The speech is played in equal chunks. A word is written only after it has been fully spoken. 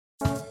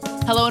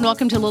Hello and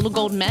welcome to Little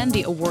Gold Men,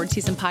 the award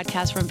season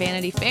podcast from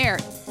Vanity Fair.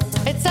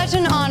 It's such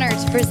an honor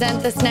to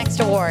present this next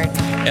award.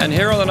 And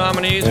here are the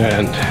nominees.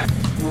 And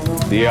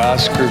the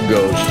Oscar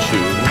goes to...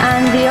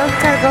 And the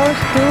Oscar goes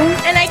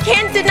to... And I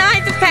can't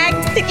deny the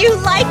fact that you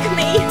like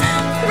me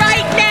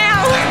right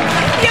now.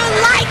 You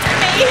like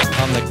me.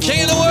 I'm the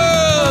king of the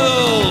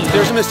world.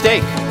 There's a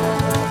mistake.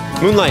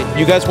 Moonlight,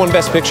 you guys won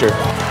Best Picture.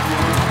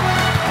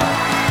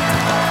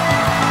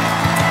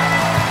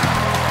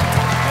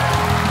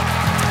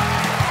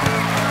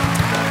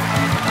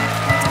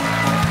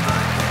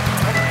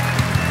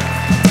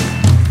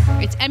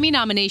 Emmy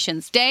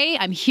nominations day.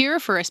 I'm here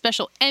for a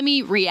special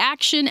Emmy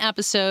reaction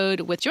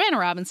episode with Joanna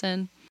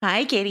Robinson.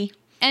 Hi, Katie.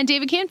 And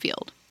David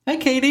Canfield. Hi,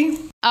 Katie.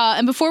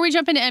 And before we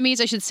jump into Emmys,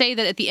 I should say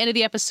that at the end of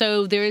the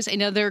episode, there's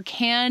another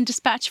Cannes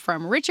dispatch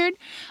from Richard.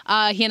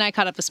 He and I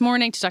caught up this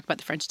morning to talk about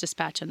the French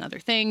Dispatch and other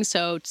things,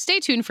 so stay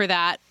tuned for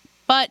that.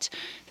 But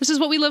this is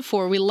what we live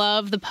for. We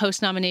love the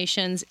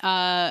post-nominations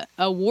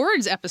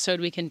awards episode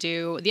we can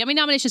do. The Emmy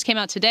nominations came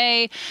out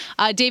today.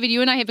 David,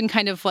 you and I have been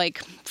kind of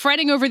like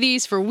fretting over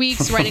these for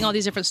weeks, writing all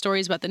these different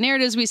stories about the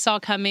narratives we saw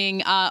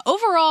coming.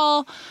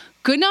 Overall,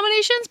 good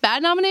nominations,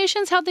 bad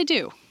nominations? How'd they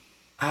do?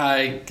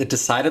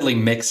 Decidedly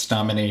mixed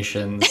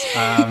nominations.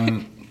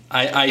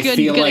 I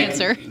feel good like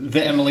answer.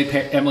 The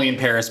Emily in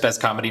Paris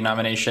Best Comedy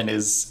nomination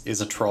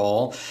is a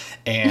troll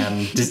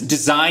and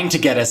designed to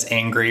get us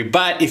angry.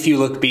 But if you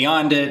look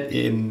beyond it,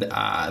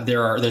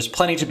 there's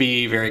plenty to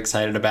be very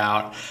excited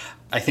about.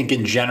 I think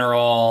in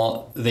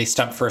general, they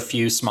stumped for a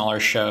few smaller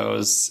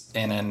shows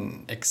in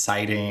an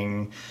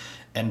exciting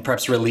and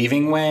perhaps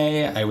relieving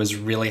way. I was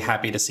really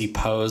happy to see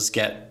Pose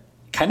get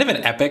kind of an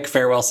epic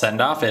farewell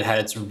send-off. It had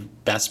its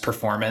best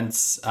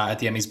performance at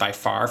the Emmys by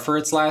far for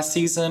its last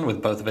season,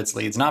 with both of its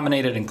leads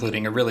nominated,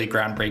 including a really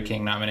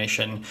groundbreaking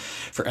nomination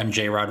for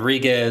MJ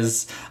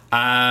Rodriguez,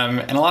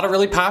 and a lot of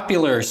really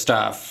popular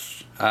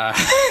stuff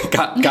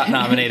got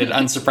nominated.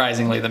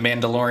 Unsurprisingly, The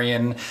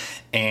Mandalorian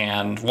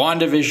and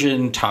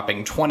WandaVision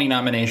topping 20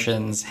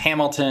 nominations.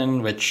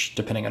 Hamilton, which,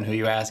 depending on who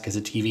you ask, is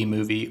a TV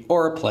movie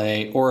or a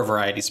play or a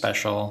variety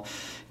special,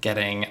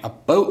 getting a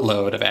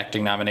boatload of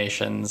acting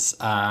nominations.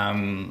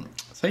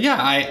 So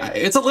yeah,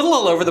 it's a little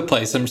all over the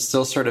place. I'm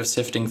still sort of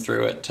sifting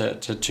through it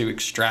to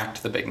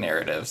extract the big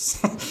narratives.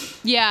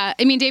 Yeah,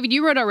 I mean, David,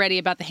 you wrote already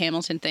about the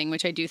Hamilton thing,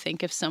 which I do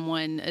think if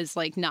someone is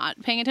like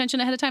not paying attention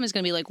ahead of time is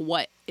going to be like,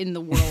 what in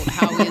the world?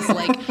 How is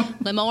like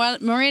Lin-Manuel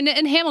Miranda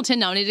and Hamilton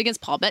nominated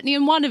against Paul Bettany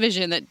and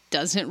WandaVision? That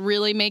doesn't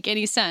really make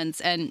any sense.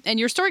 And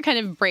your story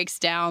kind of breaks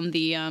down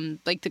the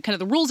like the kind of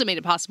the rules that made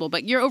it possible.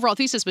 But your overall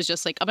thesis was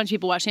just like a bunch of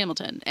people watched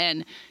Hamilton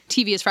and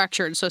TV is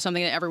fractured, so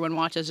something that everyone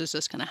watches is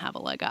just going to have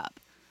a leg up.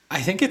 I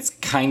think it's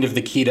kind of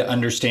the key to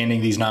understanding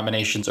these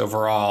nominations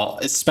overall,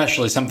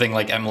 especially something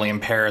like Emily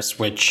in Paris,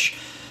 which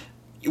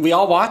we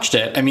all watched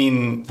it. I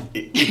mean,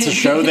 it's a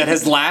show that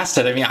has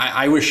lasted. I mean,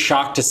 I was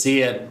shocked to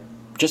see it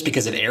just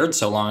because it aired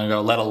so long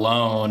ago, let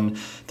alone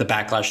the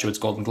backlash to its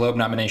Golden Globe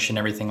nomination,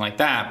 everything like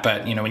that.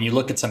 But, you know, when you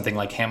look at something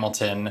like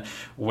Hamilton,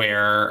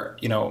 where,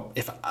 you know,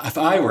 if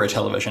I were a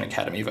Television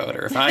Academy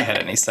voter, if I had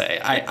any say,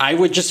 I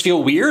would just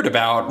feel weird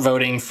about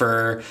voting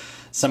for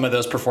some of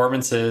those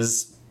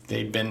performances.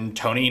 They'd been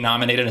Tony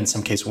nominated, in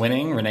some case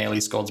winning. Renee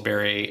Elise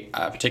Goldsberry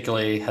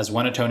particularly has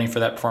won a Tony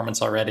for that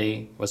performance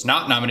already, was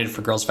not nominated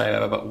for Girls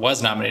 5 but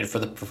was nominated for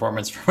the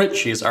performance for which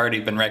she has already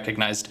been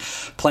recognized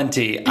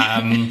plenty.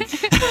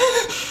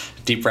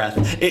 Deep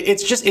breath.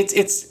 It's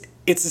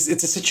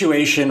a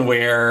situation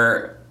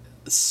where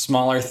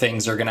smaller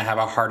things are going to have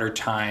a harder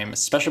time,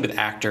 especially with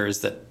actors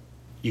that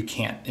you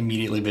can't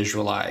immediately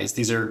visualize.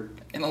 These are,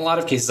 in a lot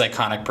of cases,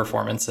 iconic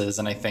performances,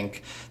 and I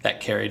think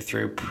that carried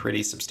through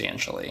pretty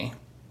substantially.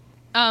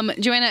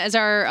 Joanna, as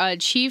our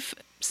chief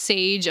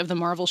sage of the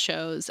Marvel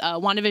shows,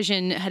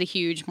 WandaVision had a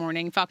huge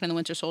morning. Falcon and the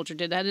Winter Soldier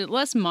had a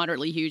less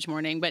moderately huge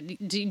morning. But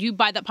do you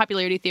buy that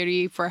popularity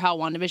theory for how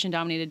WandaVision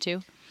dominated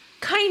too?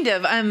 Kind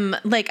of.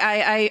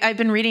 I've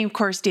been reading, of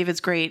course, David's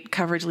great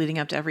coverage leading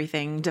up to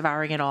everything,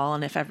 Devouring It All.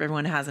 And if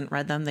everyone hasn't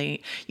read them,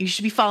 you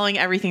should be following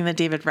everything that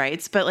David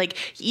writes. But like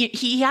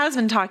he has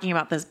been talking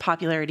about this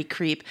popularity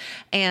creep.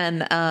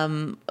 And,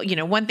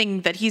 one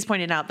thing that he's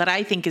pointed out that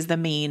I think is the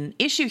main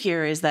issue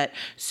here is that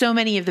so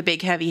many of the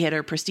big heavy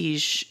hitter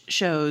prestige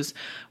shows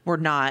were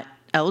not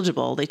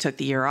eligible. They took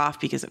the year off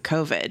because of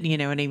COVID, you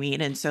know what I mean?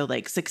 And so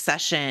like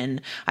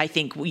Succession, I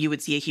think you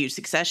would see a huge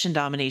Succession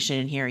domination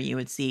in here. You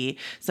would see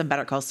some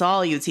Better Call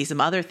Saul, you would see some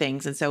other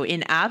things. And so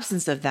in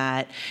absence of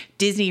that,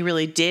 Disney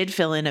really did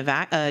fill in a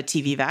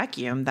TV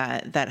vacuum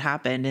that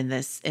happened in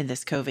this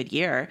COVID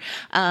year.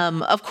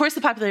 Of course,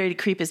 the popularity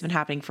creep has been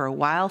happening for a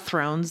while.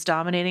 Thrones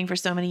dominating for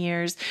so many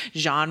years.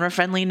 Genre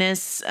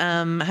friendliness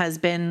has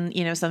been,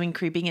 something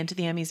creeping into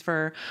the Emmys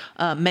for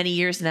many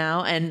years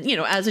now. And,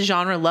 as a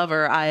genre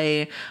lover,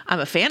 I'm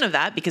a fan of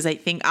that because I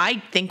think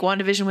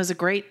WandaVision was a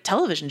great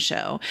television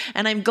show.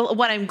 And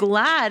what I'm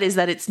glad is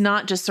that it's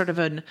not just sort of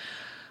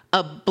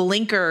a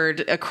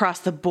blinkered across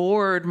the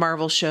board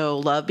Marvel show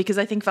love, because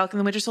I think Falcon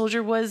and the Winter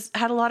Soldier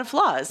had a lot of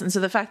flaws. And so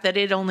the fact that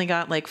it only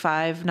got like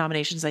 5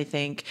 nominations, I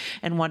think,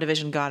 and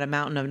WandaVision got a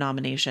mountain of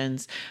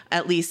nominations,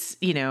 at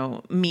least,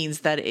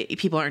 means that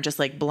people aren't just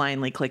like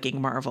blindly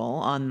clicking Marvel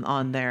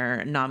on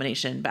their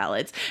nomination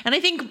ballots. And I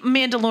think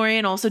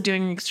Mandalorian also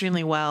doing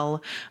extremely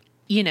well.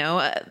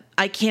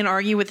 I can't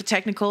argue with the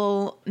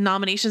technical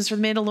nominations for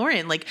The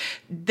Mandalorian. Like,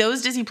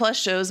 those Disney Plus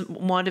shows,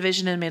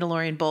 WandaVision and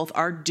Mandalorian, both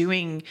are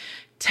doing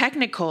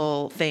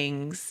technical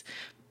things,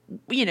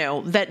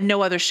 that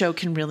no other show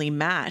can really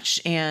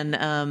match.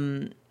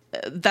 And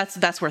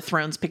that's where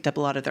Thrones picked up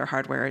a lot of their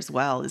hardware as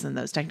well, is in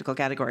those technical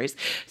categories.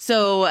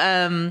 So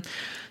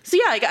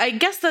yeah, I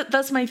guess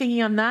that's my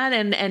thinking on that.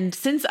 And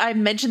since I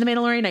mentioned The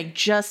Mandalorian, I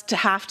just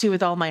have to,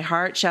 with all my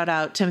heart, shout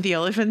out Timothy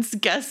Olyphant's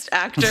guest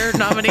actor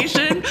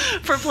nomination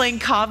for playing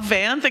Cobb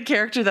Vanth, a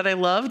character that I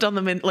loved on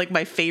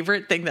my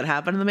favorite thing that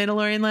happened in The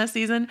Mandalorian last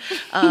season.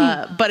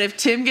 But if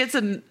Tim gets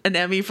an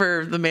Emmy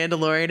for The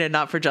Mandalorian and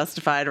not for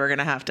Justified, we're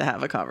gonna have to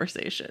have a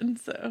conversation.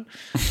 So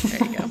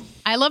there you go.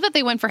 I love that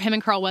they went for him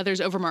and Carl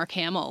Weathers over Mark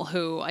Hamill,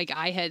 who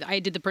I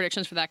did the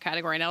predictions for that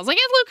category, and I was like,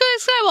 it's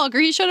Luke Skywalker.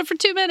 He showed up for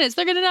 2 minutes.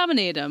 They're gonna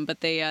nominate him.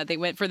 But they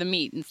went for the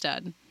meat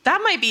instead.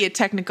 That might be a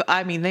technical.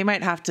 I mean, they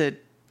might have to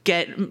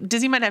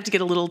Disney might have to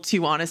get a little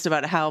too honest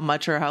about how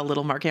much or how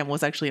little Mark Hamill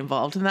was actually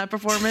involved in that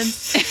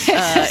performance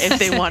if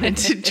they wanted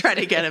to try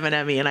to get him an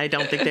Emmy, and I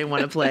don't think they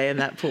want to play in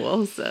that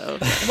pool. So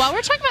while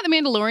we're talking about The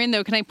Mandalorian,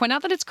 though, can I point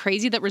out that it's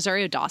crazy that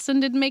Rosario Dawson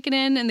didn't make it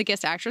in the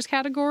guest actress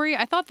category?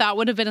 I thought that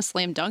would have been a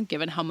slam dunk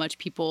given how much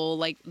people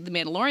like The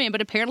Mandalorian,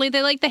 but apparently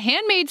they like The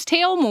Handmaid's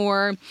Tale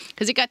more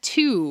because it got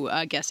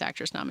 2 guest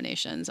actress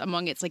nominations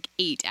among its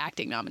 8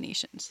 acting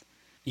nominations.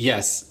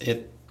 Yes,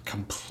 it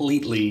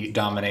completely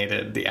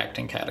dominated the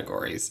acting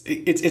categories.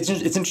 It's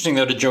interesting,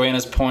 though, to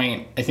Joanna's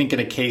point. I think in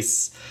a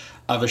case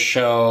of a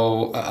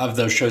show, of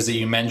those shows that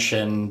you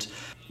mentioned,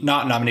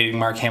 not nominating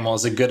Mark Hamill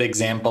is a good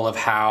example of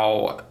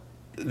how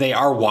they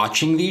are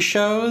watching these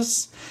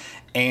shows.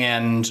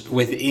 And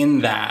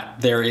within that,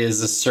 there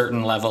is a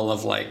certain level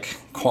of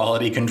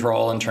quality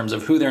control in terms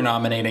of who they're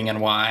nominating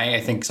and why. I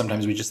think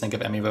sometimes we just think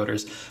of Emmy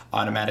voters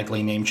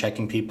automatically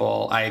name-checking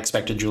people. I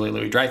expected Julia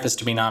Louis-Dreyfus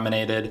to be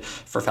nominated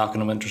for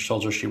Falcon and Winter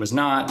Soldier. She was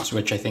not,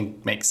 which I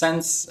think makes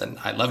sense. And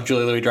I love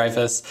Julia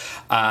Louis-Dreyfus.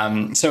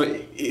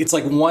 So it's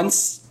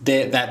once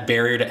that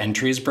barrier to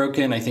entry is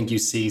broken, I think you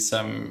see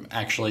some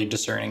actually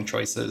discerning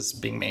choices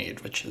being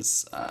made, which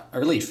is a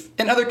relief.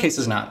 In other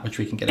cases, not, which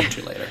we can get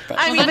into later. But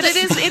but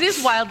it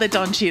is wild that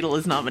Don Cheadle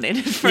is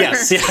nominated for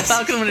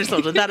Falcon and Winter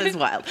Soldier. That is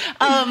wild.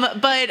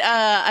 But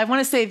I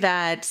want to say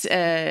that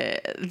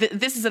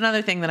this is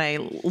another thing that I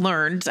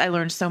learned. I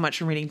learned so much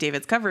from reading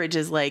David's coverage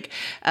is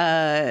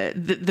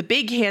the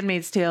big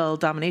Handmaid's Tale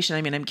domination.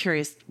 I mean, I'm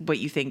curious what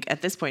you think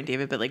at this point,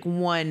 David, but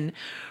one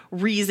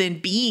reason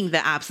being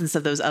the absence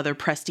of those other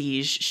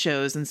prestige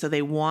shows. And so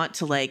they want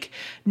to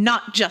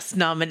not just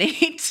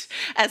nominate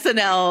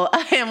SNL,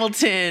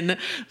 Hamilton,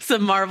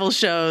 some Marvel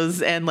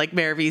shows, and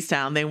Mare of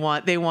Easttown.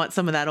 They want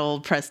some of that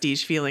old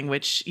prestige feeling,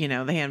 which, The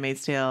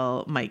Handmaid's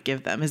Tale might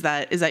give them. Is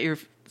that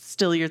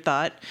still your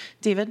thought,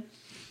 David?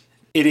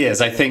 It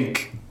is. I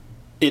think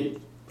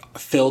it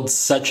filled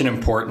such an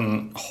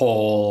important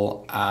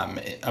hole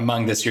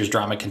among this year's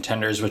drama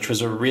contenders, which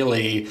was a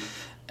really,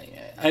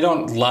 I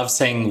don't love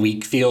saying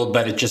weak field,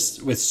 but it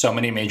just, with so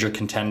many major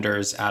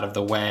contenders out of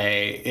the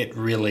way, it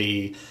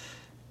really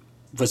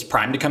was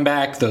primed to come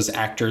back. Those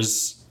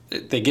actors,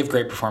 they give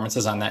great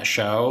performances on that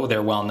show.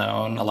 They're well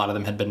known. A lot of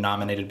them had been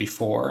nominated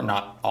before,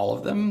 not all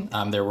of them.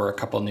 There were a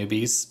couple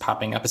newbies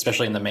popping up,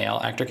 especially in the male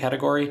actor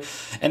category.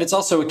 And it's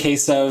also a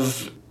case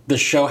of the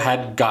show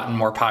had gotten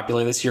more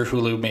popular this year.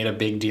 Hulu made a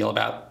big deal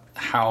about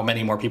how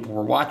many more people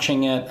were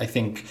watching it. I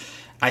think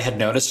I had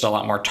noticed a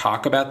lot more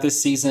talk about this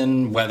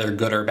season, whether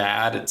good or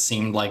bad. It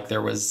seemed like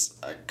there was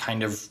a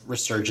kind of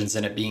resurgence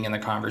in it being in the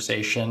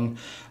conversation,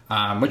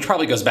 which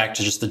probably goes back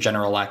to just the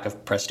general lack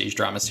of prestige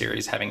drama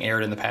series having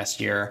aired in the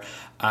past year.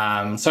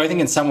 So I think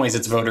in some ways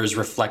it's voters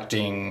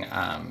reflecting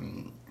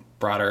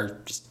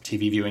broader just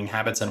TV viewing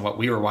habits and what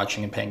we were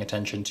watching and paying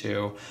attention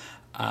to.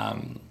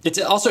 It's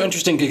also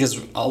interesting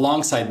because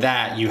alongside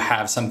that, you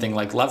have something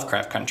like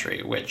Lovecraft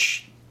Country,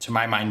 which to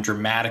my mind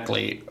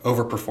dramatically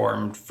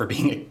overperformed for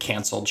being a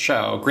canceled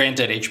show.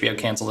 Granted, HBO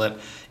canceled it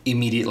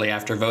immediately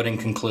after voting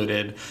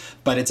concluded,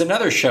 but it's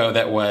another show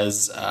that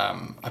was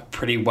a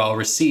pretty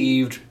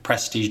well-received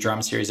prestige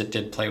drama series. It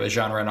did play with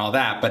genre and all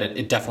that, but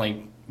it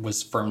definitely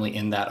was firmly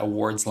in that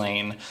awards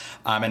lane,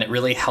 and it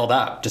really held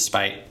up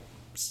despite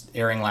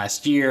airing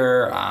last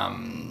year,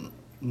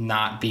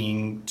 not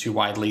being too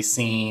widely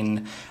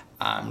seen.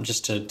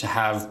 Just to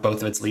have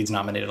both of its leads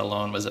nominated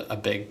alone was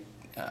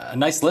a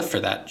nice lift for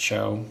that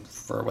show,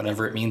 for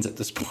whatever it means at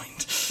this point.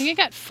 I think it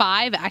got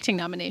 5 acting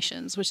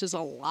nominations, which is a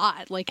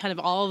lot. Kind of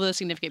all of the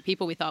significant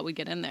people we thought we'd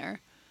get in there.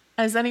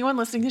 As anyone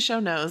listening to the show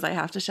knows, I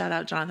have to shout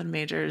out Jonathan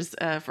Majors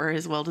for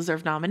his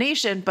well-deserved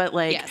nomination. But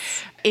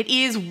It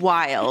is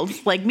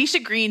wild. Like Misha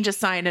Green just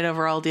signed an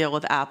overall deal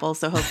with Apple,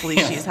 so hopefully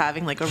she's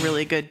having like a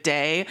really good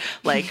day,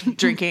 like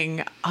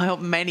drinking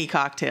many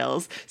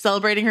cocktails,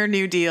 celebrating her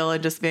new deal,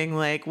 and just being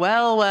like,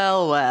 well,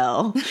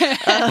 look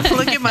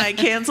at my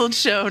canceled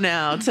show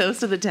now.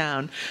 Toast to the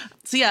town.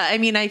 So yeah, I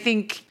mean, I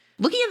think.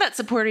 Looking at that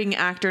supporting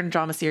actor in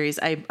drama series,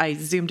 I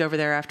zoomed over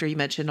there after you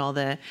mentioned all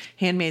the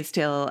Handmaid's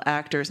Tale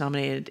actors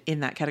nominated in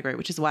that category,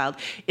 which is wild.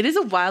 It is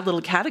a wild little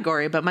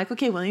category, but Michael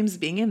K. Williams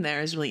being in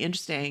there is really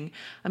interesting.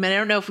 I mean, I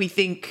don't know if we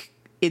think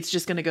it's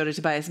just going to go to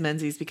Tobias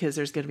Menzies because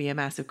there's going to be a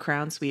massive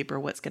crown sweep or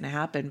what's going to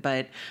happen,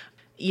 but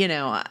you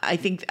know, I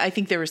think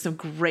there were some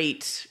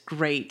great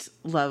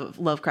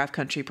Lovecraft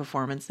Country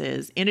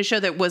performances in a show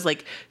that was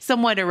like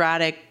somewhat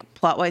erratic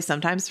plot-wise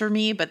sometimes for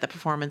me, but the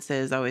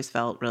performances always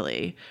felt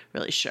really,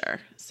 really sure.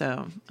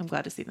 So I'm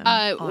glad to see them.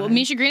 Well,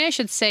 Misha Green, I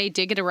should say,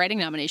 did get a writing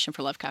nomination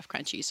for Lovecraft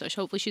Country, so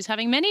hopefully she's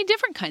having many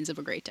different kinds of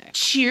a great day.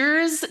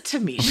 Cheers to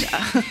Misha.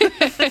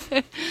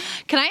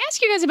 Can I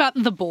ask you guys about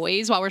The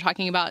Boys while we're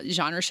talking about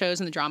genre shows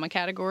in the drama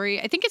category?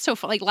 I think it's so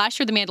fun. Like last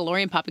year, The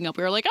Mandalorian popping up,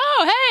 we were like,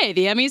 oh, hey,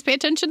 the Emmys pay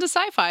attention to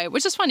sci-fi,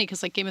 which is funny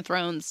because like Game of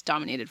Thrones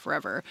dominated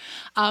forever.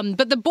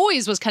 But The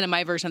Boys was kind of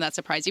my version of that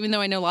surprise, even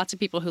though I know lots of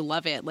people who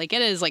love it. Like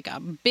it is like a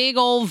big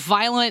old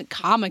violent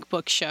comic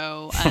book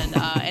show,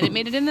 and it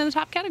made it into the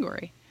top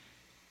category.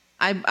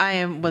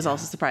 I was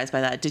also surprised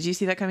by that. Did you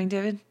see that coming,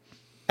 David?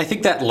 I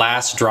think that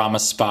last drama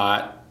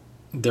spot,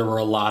 there were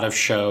a lot of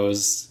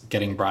shows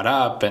getting brought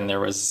up, and there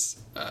was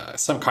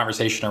some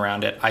conversation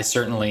around it. I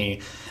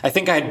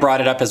think I had brought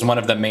it up as one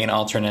of the main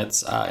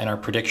alternates in our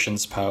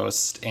predictions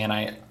post, and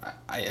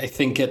I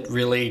think it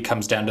really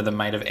comes down to the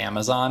might of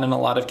Amazon in a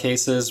lot of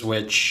cases,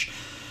 which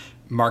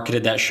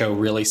marketed that show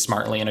really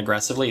smartly and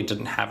aggressively. It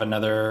didn't have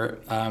another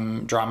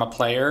drama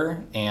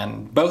player,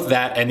 and both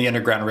that and the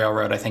Underground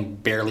Railroad, I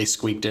think, barely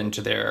squeaked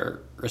into their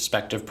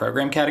respective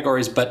program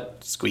categories,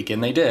 but squeak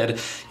in they did.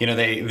 You know,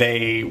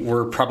 they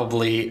were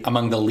probably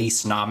among the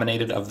least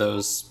nominated of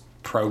those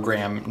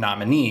program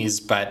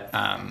nominees, but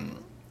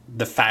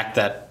the fact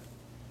that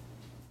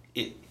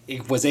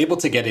it was able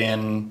to get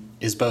in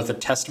is both a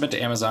testament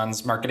to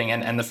Amazon's marketing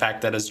and the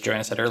fact that, as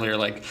Joanna said earlier,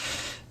 like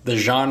the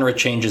genre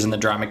changes in the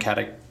drama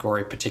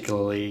category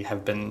particularly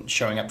have been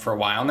showing up for a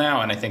while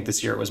now, and I think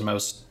this year it was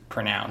most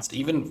pronounced.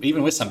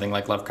 Even with something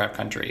like Lovecraft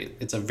Country,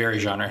 it's a very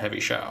genre-heavy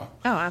show.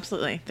 Oh,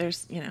 absolutely.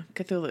 There's,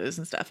 Cthulhu's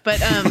and stuff.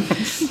 But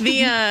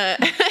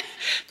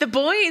The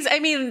Boys, I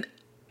mean,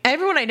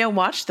 everyone I know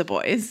watched The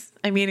Boys.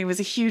 I mean, it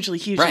was a hugely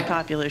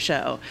popular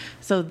show.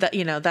 So that,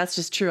 that's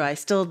just true. I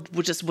still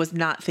just was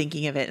not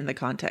thinking of it in the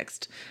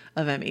context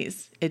of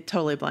Emmys. It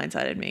totally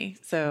blindsided me.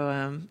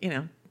 So,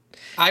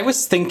 I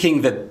was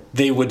thinking that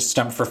they would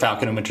stump for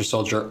Falcon and Winter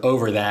Soldier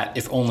over that,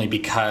 if only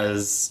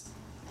because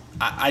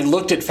I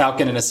looked at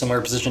Falcon in a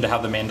similar position to how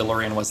The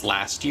Mandalorian was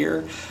last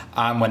year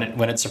when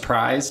it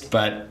surprised,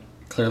 but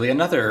clearly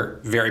another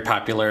very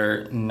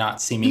popular,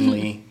 not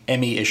seemingly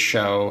Emmy-ish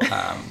show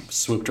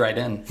swooped right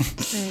in.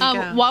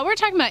 While we're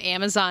talking about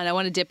Amazon, I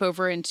want to dip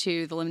over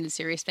into the limited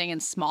series thing,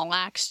 and Small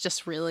Axe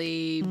just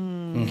really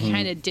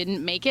kind of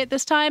didn't make it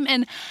this time.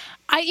 And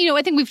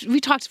I think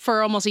we've talked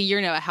for almost a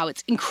year now about how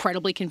it's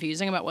incredibly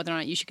confusing about whether or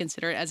not you should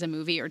consider it as a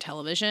movie or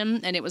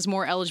television. And it was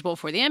more eligible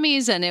for the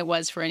Emmys than it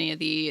was for any of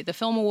the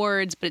film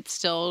awards, but it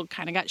still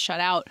kind of got shut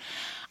out.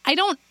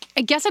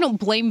 I guess I don't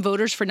blame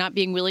voters for not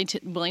being willing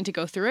to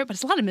go through it, but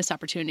it's a lot of missed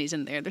opportunities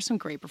in there. There's some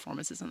great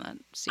performances in that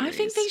series. I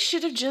think they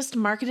should have just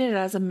marketed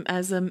it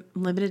as a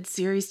limited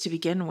series to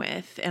begin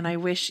with. And I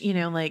wish,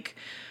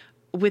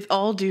 with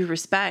all due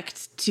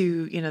respect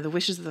to, the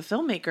wishes of the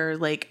filmmaker,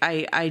 like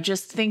I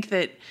just think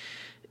that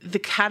the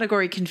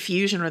category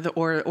confusion or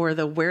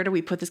the where do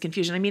we put this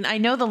confusion? I mean, I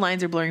know the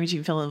lines are blurring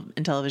between film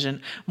and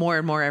television more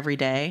and more every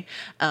day,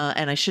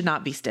 and I should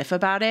not be stiff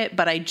about it,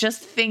 but I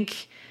just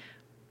think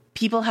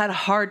people had a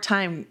hard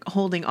time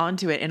holding on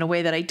to it in a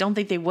way that I don't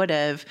think they would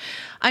have.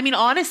 I mean,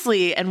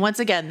 honestly, and once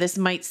again, this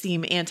might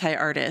seem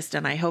anti-artist,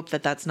 and I hope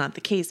that that's not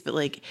the case, but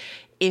like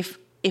if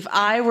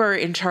I were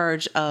in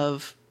charge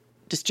of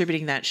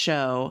distributing that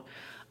show,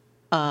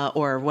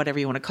 or whatever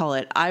you want to call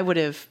it, I would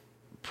have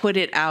put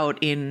it out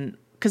in,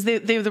 because the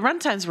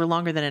runtimes were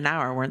longer than an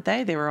hour, weren't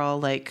they? They were all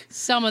like,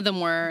 some of them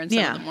were and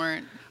some of them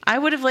weren't.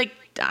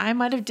 I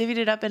might have divvied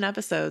it up in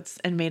episodes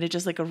and made it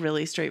just like a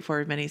really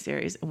straightforward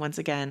miniseries. And once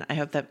again, I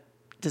hope that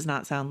does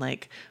not sound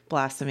like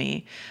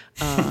blasphemy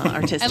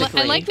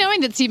artistically. I like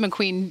knowing that Steve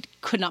McQueen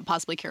could not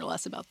possibly care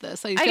less about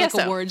this. I feel like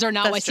awards are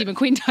not why Steve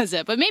McQueen does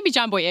it, but maybe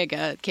John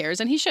Boyega cares,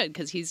 and he should,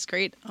 because he's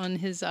great on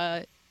his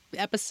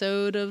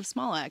episode of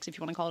Small Axe, if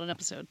you want to call it an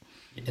episode.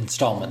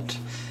 Installment.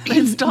 Do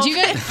you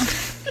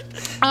guys,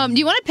 do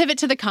you want to pivot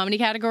to the comedy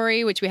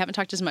category, which we haven't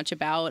talked as much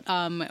about,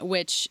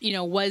 which,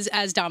 was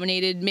as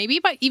dominated maybe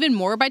even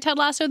more by Ted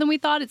Lasso than we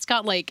thought. It's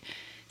got like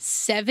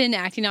 7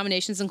 acting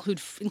nominations,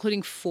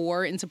 including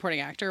 4 in supporting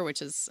actor,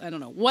 which is, I don't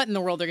know what in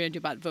the world they're going to do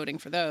about voting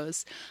for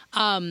those.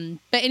 But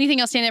anything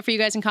else stand out for you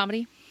guys in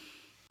comedy?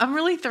 I'm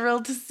really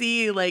thrilled to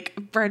see like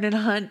Brendan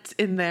Hunt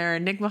in there,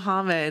 Nick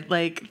Mohammed.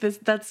 Like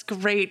that's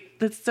great.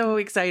 That's so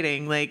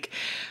exciting. Like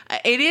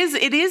it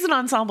is an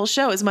ensemble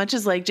show as much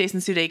as like Jason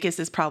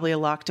Sudeikis is probably a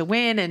lock to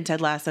win and Ted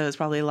Lasso is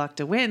probably a lock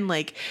to win.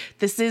 Like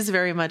this is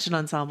very much an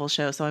ensemble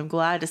show. So I'm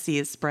glad to see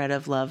a spread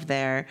of love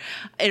there.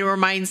 It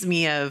reminds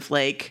me of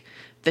like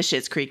the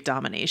Schitt's Creek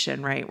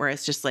domination, right? Where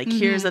it's just like,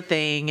 here's a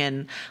thing.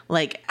 And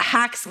like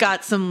Hacks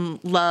got some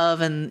love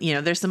and, you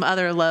know, there's some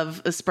other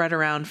love spread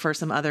around for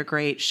some other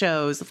great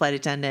shows, The Flight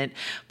Attendant.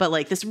 But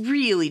like this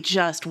really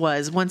just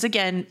was, once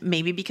again,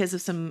 maybe because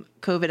of some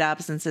COVID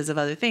absences of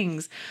other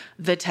things,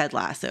 the Ted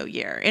Lasso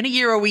year. In a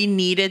year where we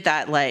needed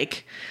that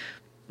like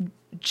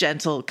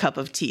gentle cup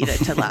of tea that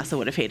Ted Lasso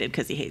would have hated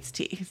because he hates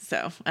tea.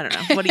 So I don't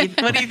know. What do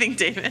you think,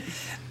 David?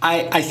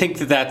 I think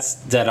that's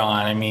dead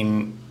on. I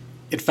mean,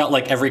 it felt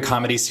like every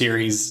comedy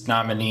series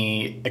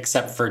nominee,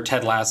 except for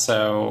Ted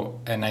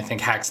Lasso and I think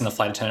Hacks and The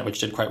Flight Attendant, which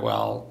did quite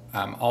well.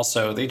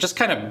 Also, they just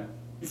kind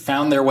of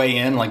found their way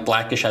in. Like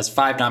Blackish has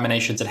 5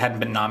 nominations. It hadn't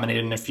been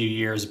nominated in a few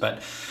years,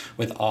 but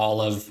with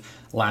all of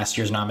last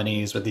year's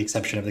nominees, with the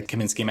exception of the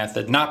Kaminsky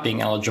Method not being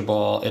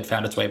eligible, it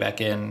found its way back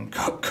in.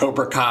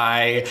 Cobra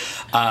Kai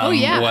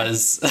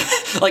was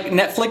like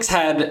Netflix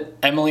had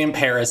Emily in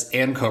Paris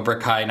and Cobra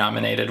Kai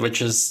nominated,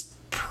 which is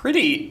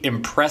pretty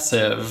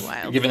impressive,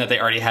 given that they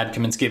already had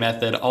Kaminsky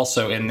Method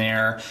also in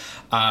there.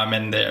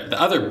 And the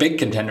other big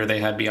contender they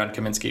had beyond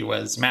Kaminsky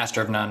was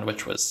Master of None,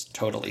 which was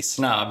totally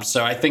snubbed.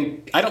 So I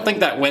don't think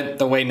that went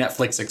the way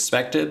Netflix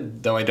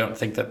expected, though I don't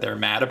think that they're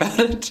mad about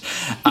it.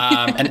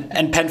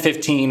 And Pen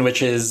 15,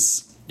 which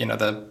is, you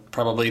know,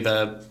 probably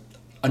the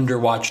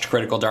underwatched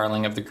critical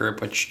darling of the group,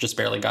 which just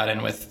barely got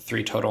in with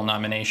 3 total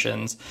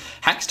nominations.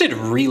 Hacks did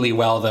really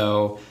well,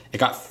 though. It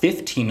got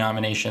 15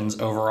 nominations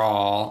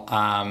overall.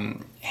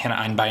 Hannah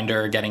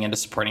Einbinder getting into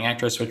supporting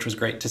actress, which was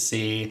great to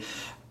see.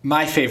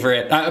 My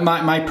favorite,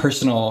 my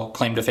personal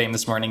claim to fame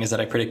this morning is that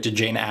I predicted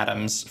Jane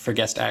Addams for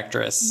guest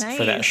actress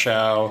for that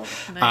show,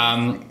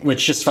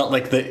 which just felt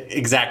like the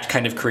exact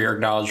kind of career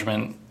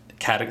acknowledgement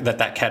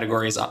that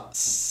category is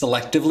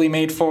selectively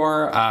made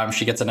for.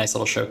 She gets a nice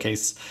little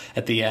showcase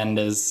at the end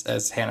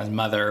as Hannah's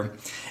mother.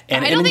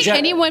 And I don't think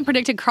anyone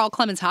predicted Carl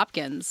Clemens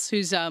Hopkins,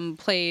 who's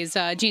plays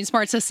Gene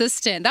Smart's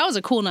assistant. That was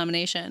a cool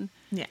nomination.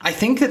 Yeah, I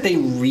think that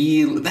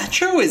that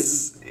show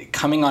is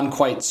coming on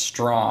quite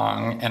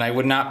strong, and I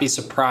would not be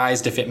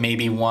surprised if it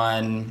maybe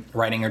won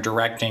writing or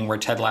directing, where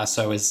Ted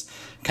Lasso is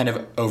kind of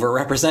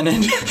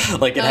overrepresented.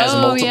 Like it has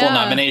multiple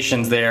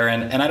nominations there,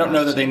 and I don't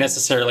know that they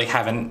necessarily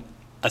haven't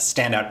a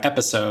standout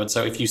episode.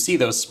 So if you see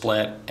those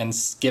split, and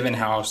given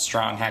how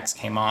strong Hacks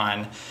came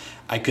on,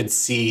 I could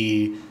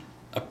see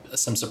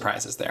some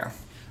surprises there.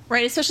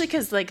 Right, especially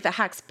because like the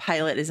Hacks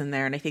pilot is in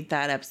there, and I think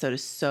that episode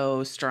is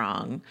so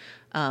strong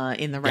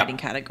in the writing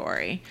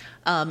category.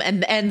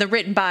 And the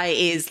written by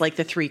is like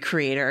the 3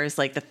 creators,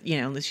 like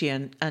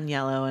Lucia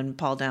Agnello and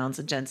Paul Downs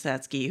and Jen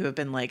Statsky, who have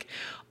been like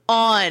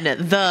on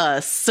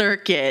the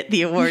circuit,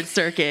 the award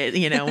circuit,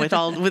 with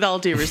all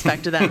due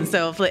respect to them.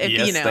 So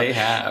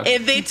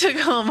if they took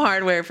home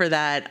hardware for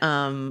that,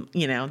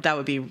 that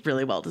would be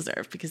really well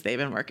deserved because they've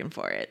been working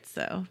for it.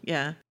 So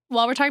yeah.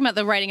 While we're talking about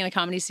the writing in a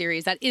comedy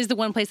series, that is the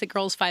one place that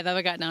Girls 5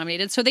 Eva got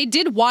nominated. So they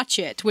did watch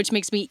it, which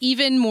makes me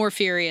even more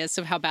furious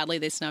of how badly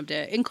they snubbed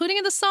it, including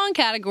in the song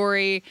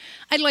category.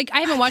 I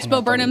haven't watched Bo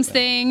Burnham's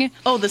thing.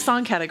 Oh, the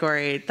song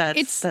category.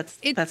 That's a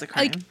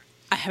crime.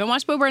 I haven't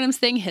watched Bo Burnham's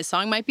thing. His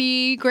song might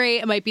be great.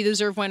 It might be the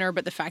deserved winner,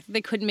 but the fact that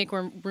they couldn't make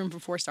room for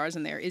 4 stars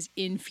in there is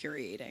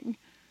infuriating.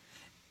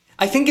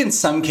 I think in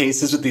some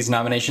cases with these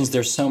nominations,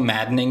 they're so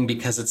maddening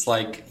because it's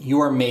like you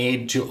are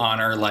made to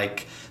honor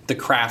like the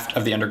craft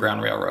of the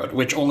Underground Railroad,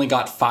 which only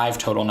got 5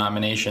 total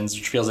nominations,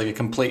 which feels like a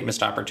complete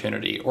missed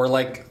opportunity. Or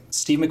like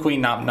Steve McQueen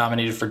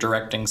nominated for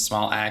directing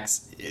Small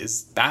Axe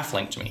is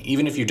baffling to me,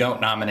 even if you don't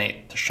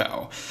nominate the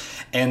show.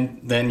 And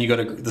then you go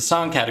to the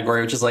song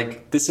category, which is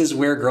like, this is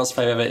where Girls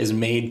 5 Eva is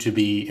made to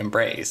be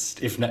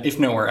embraced, if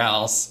nowhere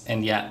else,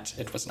 and yet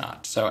it was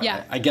not. So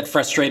yeah. I get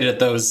frustrated at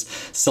those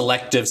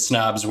selective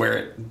snubs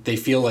where they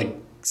feel like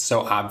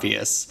so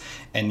obvious,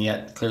 and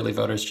yet clearly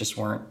voters just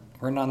weren't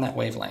on that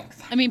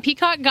wavelength. I mean,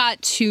 Peacock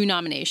got 2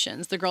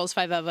 nominations, the Girls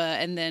 5 Eva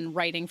and then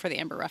writing for the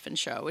Amber Ruffin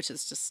Show, which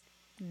is just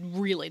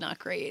really not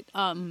great.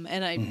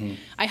 And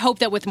I hope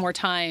that with more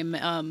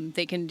time,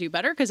 they can do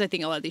better, because I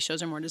think a lot of these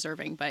shows are more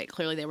deserving, but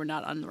clearly they were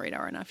not on the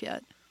radar enough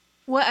yet.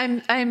 Well,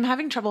 I'm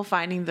having trouble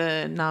finding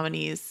the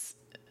nominees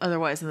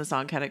otherwise in the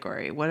song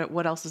category.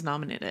 What else is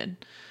nominated?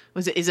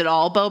 Is it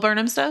all Bo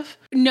Burnham stuff?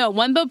 No,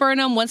 one Bo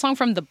Burnham, one song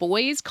from The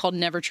Boys called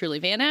Never Truly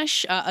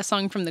Vanish, a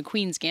song from The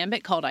Queen's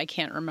Gambit called I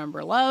Can't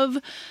Remember Love,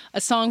 a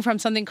song from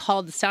something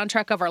called The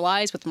Soundtrack of Our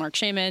Lives with Mark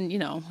Shaman,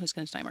 who's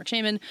going to deny Mark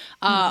Shaman,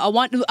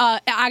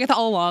 Agatha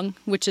All Along,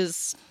 which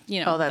is,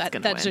 that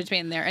deserves to be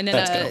in there, and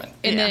then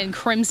then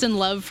Crimson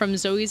Love from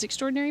Zoe's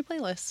Extraordinary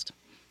Playlist.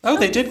 Oh,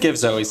 they did give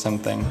Zoe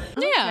something.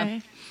 Yeah.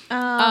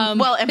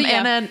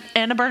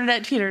 Anna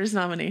Bernadette Peters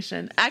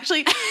nomination.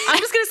 Actually, I'm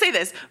just gonna say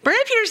this: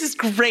 Bernadette Peters is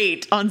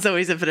great on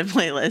Zoe's Infinite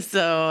Playlist,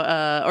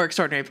 or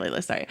Extraordinary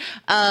Playlist. Sorry,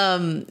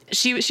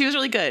 she was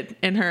really good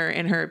in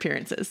her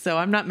appearances. So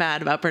I'm not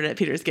mad about Bernadette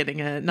Peters getting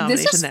a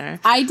nomination there.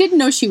 I didn't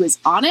know she was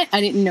on it.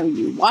 I didn't know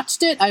you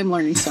watched it. I'm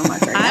learning so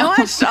much right now. I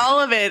watched all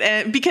of it,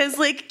 and because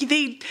like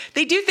they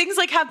do things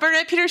like have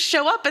Bernadette Peters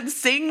show up and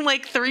sing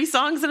like 3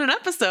 songs in an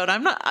episode.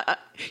 I'm not.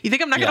 You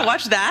think I'm not going to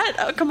watch that?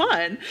 Oh, come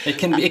on. It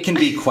can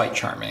be quite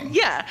charming.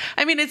 Yeah.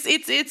 I mean,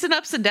 it's an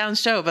ups and downs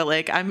show, but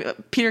like I'm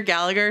Peter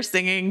Gallagher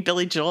singing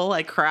Billy Joel.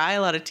 I cry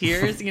a lot of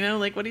tears,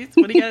 like what do you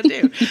got to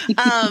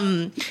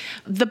do?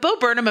 The Bo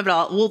Burnham of it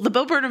all. Well, the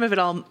Bo Burnham of it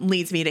all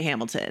leads me to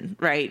Hamilton,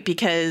 right?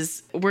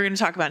 Because we're going to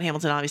talk about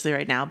Hamilton obviously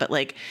right now, but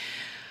like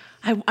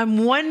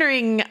I'm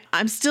wondering,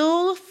 I'm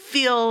still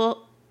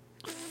feel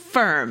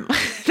firm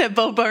that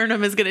Bo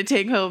Burnham is going to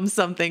take home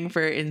something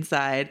for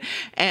Inside,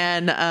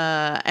 and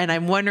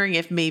I'm wondering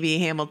if maybe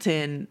the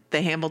Hamilton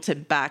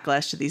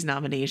backlash to these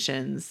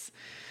nominations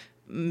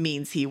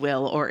means he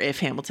will, or if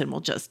Hamilton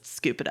will just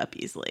scoop it up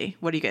easily.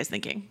 What are you guys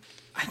thinking?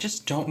 I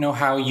just don't know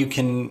how you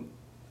can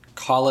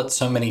call it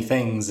so many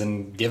things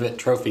and give it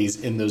trophies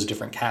in those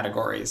different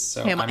categories.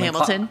 So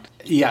Hamilton?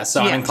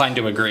 I'm inclined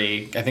to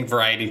agree. I think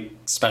Variety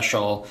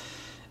Special,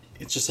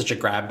 it's just such a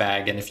grab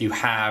bag, and if you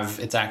have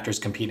its actors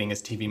competing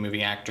as TV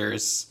movie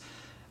actors,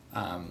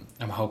 I'm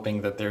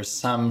hoping that there's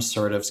some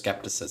sort of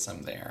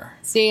skepticism there.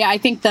 See, I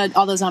think that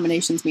all those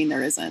nominations mean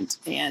there isn't,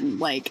 and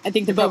like I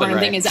think the Bo Burnham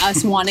thing is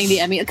us wanting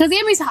the Emmy, because the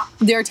Emmys,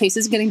 their taste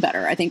is getting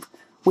better. I think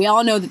we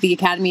all know that the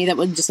Academy that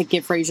would just like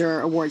give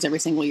Frasier awards every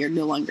single year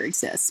no longer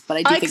exists, but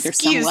I do think there's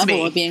some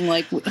level of being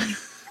like.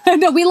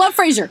 No, we love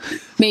Frasier.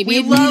 Maybe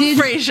we love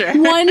Frasier.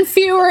 One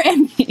fewer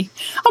Emmy.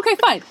 Okay,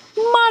 fine.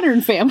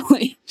 Modern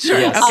Family. Sure.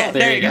 Yes. Okay.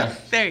 There you go.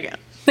 There you go.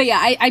 But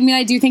yeah, I mean,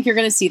 I do think you're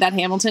going to see that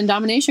Hamilton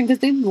domination because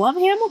they love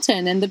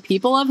Hamilton and the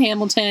people of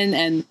Hamilton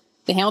and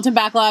the Hamilton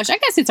backlash. I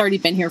guess it's already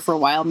been here for a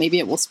while. Maybe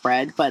it will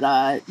spread,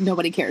 but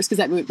nobody cares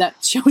because that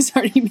show has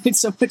already made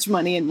so much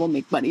money and will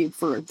make money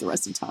for the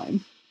rest of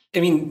time. I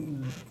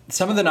mean,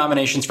 some of the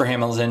nominations for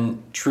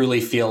Hamilton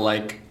truly feel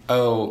like,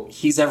 oh,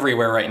 he's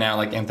everywhere right now,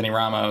 like Anthony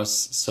Ramos,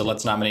 so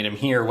let's nominate him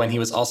here, when he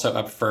was also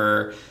up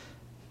for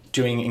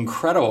doing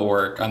incredible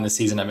work on the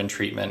season of In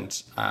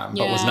Treatment, but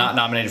was not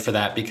nominated for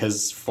that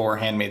because 4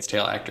 Handmaid's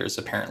Tale actors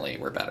apparently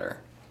were better.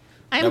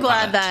 I'm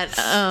glad that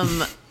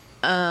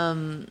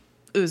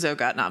Uzo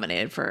got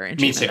nominated for In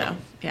Treatment.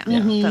 Me too.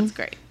 Yeah, that's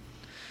great.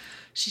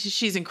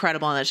 She's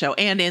incredible on that show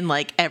and in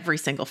like every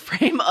single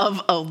frame of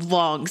a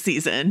long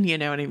season. You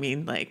know what I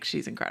mean? Like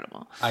she's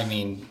incredible. I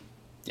mean,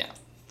 yeah,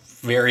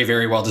 very,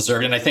 very well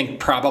deserved. And I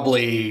think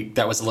probably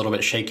that was a little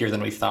bit shakier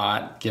than we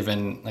thought,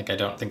 given like I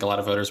don't think a lot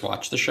of voters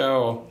watched the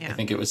show. Yeah. I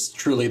think it was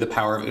truly the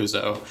power of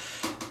Uzo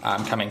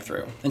coming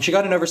through. And she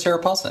got it over Sarah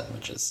Paulson,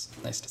 which is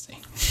nice to see.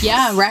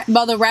 Yeah,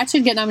 the Rat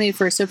should get nominated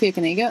for Sophia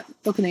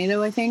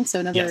Okonedo, I think. So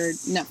another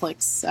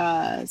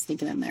Netflix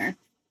sneaking in there.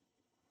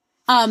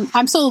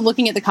 I'm still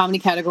looking at the comedy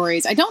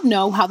categories. I don't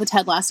know how the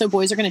Ted Lasso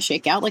boys are going to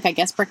shake out. Like, I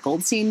guess Brett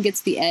Goldstein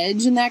gets the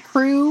edge in that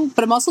crew.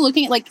 But I'm also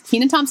looking at, like,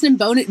 Kenan Thompson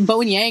and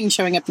Bowen Yang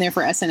showing up in there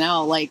for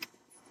SNL. Like,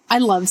 I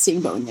love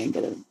seeing Bowen Yang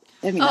get an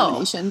Emmy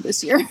nomination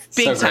this year.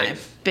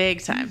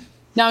 Big time.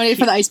 Nominated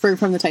for the iceberg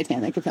from the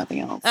Titanic, if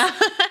nothing else.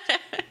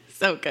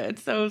 So good.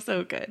 So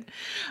good.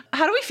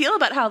 How do we feel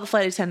about how the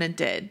flight attendant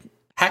did?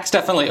 Hacks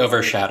definitely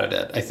overshadowed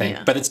it, I think.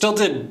 Yeah. But it still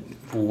did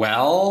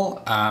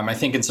well. I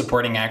think in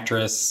supporting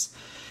actress,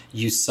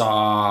 you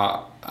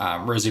saw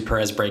Rosie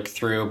Perez break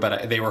through,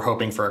 but they were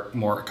hoping for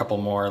a couple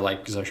more,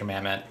 like Zosia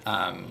Mamet,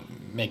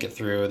 make it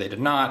through. They did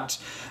not.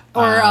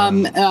 Or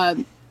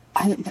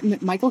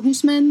Michael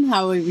Huisman,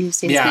 how would you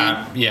say his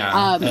name?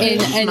 Yeah.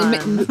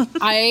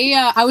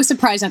 I was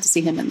surprised not to see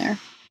him in there.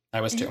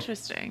 I was too.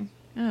 Interesting.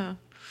 Oh.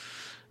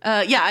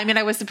 I mean,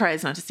 I was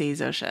surprised not to see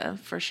Zosia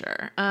for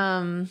sure.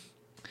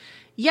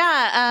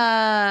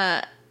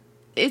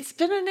 It's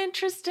been an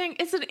interesting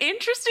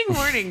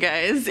morning,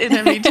 guys, in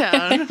Emmy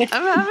Town.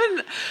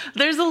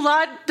 There's a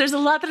lot that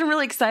I'm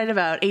really excited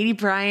about. Adie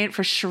Bryant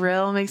for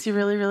Shrill makes you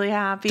really, really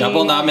happy.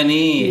 Double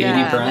nominee,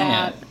 Adie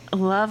Bryant.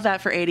 Love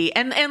that for Adie.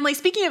 And like,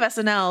 speaking of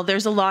SNL,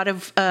 there's a lot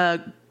of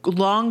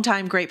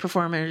longtime great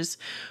performers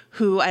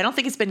who I don't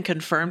think it's been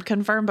confirmed,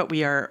 but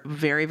we are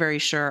very, very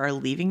sure are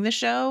leaving the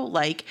show.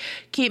 Like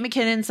Kate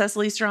McKinnon,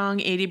 Cecily Strong,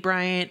 Adie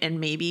Bryant,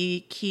 and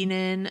maybe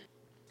Kenan,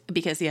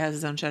 because he has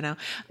his own show now,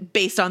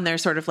 based on their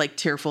sort of like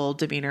tearful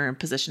demeanor and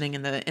positioning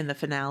in the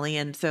finale.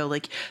 And so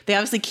like they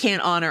obviously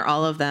can't honor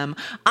all of them.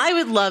 I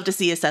would love to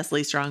see a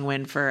Cecily Strong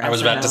win for SNL. I was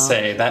about to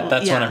say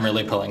that's what I'm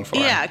really pulling for.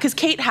 Yeah, because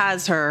Kate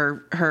has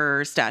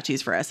her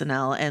statues for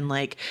SNL, and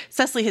like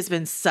Cecily has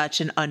been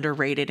such an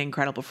underrated,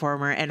 incredible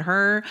performer, and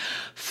her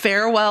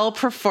farewell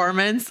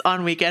performance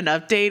on Weekend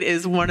Update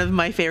is one of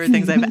my favorite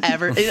things I've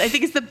ever. I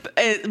think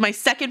it's my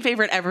second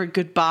favorite ever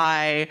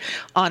goodbye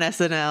on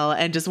SNL,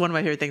 and just one of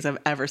my favorite things I've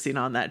ever seen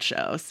on that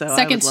show. So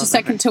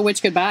second to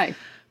which goodbye?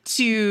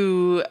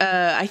 To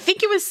I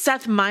think it was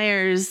Seth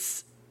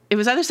Meyers it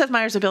was either Seth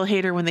Meyers or Bill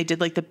Hader when they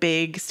did like the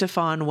big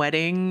Stefan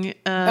wedding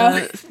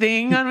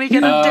thing on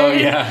Weekend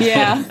Update.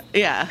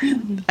 Yeah.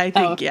 I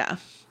think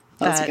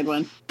that's a good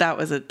one. That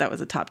was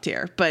a top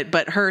tier.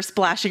 But her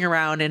splashing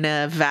around in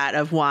a vat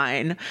of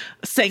wine,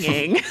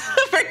 singing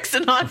Frank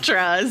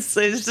Sinatra is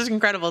just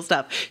incredible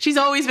stuff. She's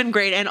always been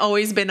great and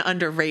always been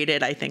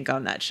underrated, I think,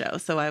 on that show.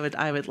 So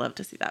I would love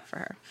to see that for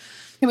her.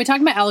 Can we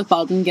talk about Alec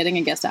Baldwin getting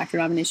a guest actor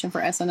nomination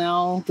for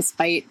SNL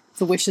despite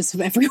the wishes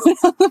of everyone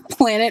on the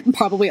planet, and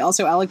probably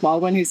also Alec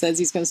Baldwin, who says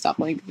he's going to stop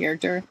playing the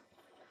character?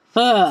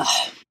 Ugh.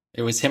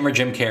 It was him or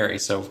Jim Carrey,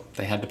 so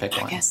they had to pick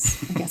one. I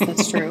guess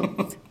that's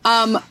true.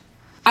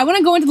 I want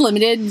to go into the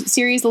limited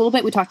series a little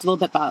bit. We talked a little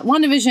bit about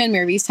WandaVision,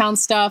 Mayor of Easttown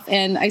stuff,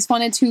 and I just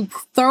wanted to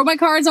throw my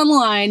cards on the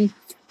line.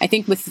 I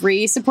think with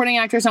 3 supporting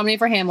actors nominated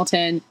for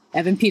Hamilton,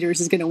 Evan Peters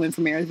is going to win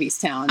for Mayor of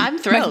Easttown. I'm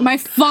thrilled. My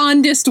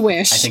fondest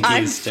wish. I think he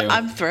is too.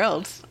 I'm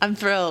thrilled. I'm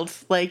thrilled.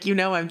 Like,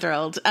 I'm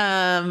thrilled.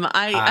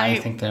 I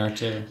think they are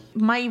too.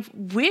 My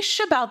wish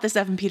about this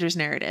Evan Peters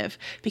narrative,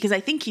 because I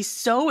think he's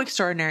so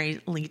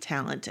extraordinarily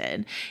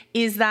talented,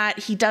 is that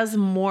he does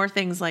more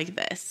things like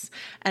this.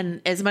 And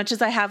as much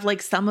as I have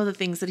like some of the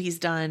things that he's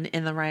done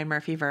in the Ryan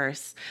Murphy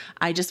verse,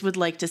 I just would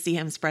like to see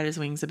him spread his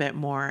wings a bit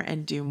more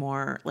and do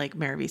more like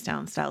Mayor of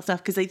Easttown style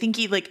stuff. Because I think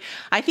he,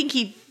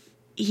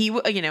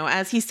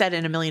 as he said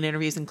in a million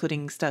interviews,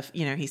 including stuff,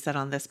 he said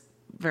on this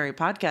very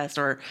podcast,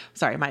 or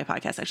sorry, my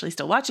podcast, actually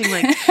still watching,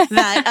 like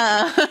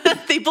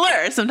that, they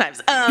blur sometimes,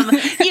 that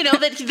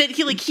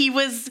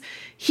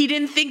he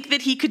didn't think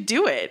that he could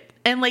do it.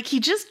 And like, he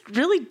just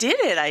really did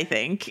it, I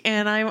think.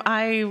 And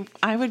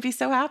I would be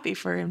so happy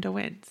for him to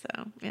win.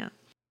 So, yeah.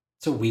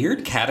 It's a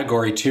weird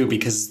category too,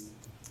 because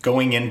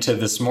going into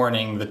this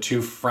morning, the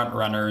 2 front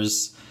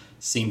runners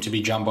seem to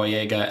be John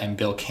Boyega and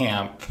Bill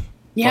Camp.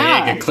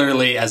 Yeah. Boyega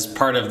clearly as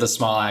part of the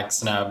Small Axe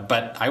snub,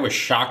 but I was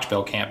shocked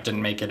Bill Camp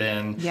didn't make it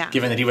in,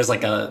 given that he was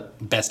like a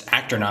Best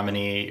Actor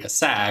nominee, a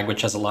SAG,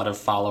 which has a lot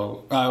of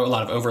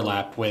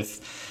overlap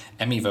with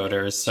Emmy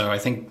voters. So I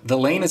think the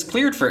lane is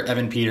cleared for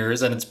Evan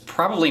Peters, and it's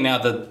probably now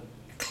the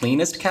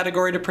cleanest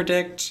category to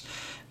predict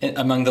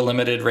among the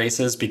limited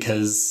races,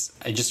 because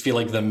I just feel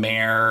like the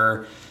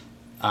Mayor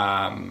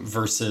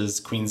versus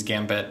Queen's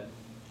Gambit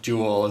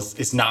duel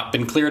is not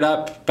been cleared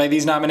up by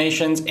these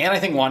nominations. And I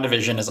think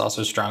WandaVision is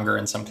also stronger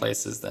in some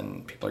places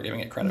than people are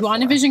giving it credit for.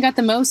 WandaVision got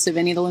the most of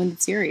any of the limited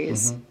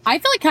series. Mm-hmm. I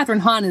feel like Kathryn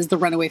Hahn is the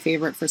runaway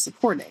favorite for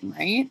supporting,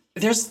 right?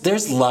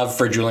 There's love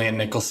for Julianne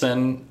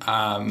Nicholson.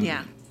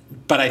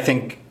 But I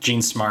think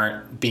Jean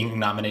Smart being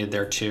nominated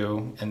there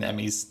too, and the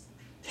Emmys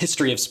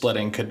history of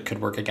splitting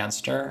could work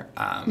against her.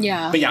 But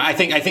yeah, I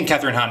think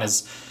Kathryn Hahn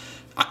is,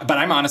 but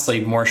I'm honestly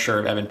more sure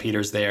of Evan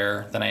Peters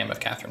there than I am of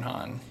Kathryn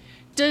Hahn.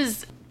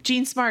 Does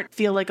Jean Smart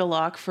feel like a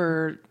lock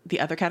for the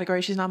other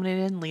category she's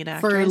nominated in, lead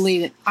actress? For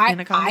lead,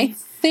 I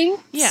think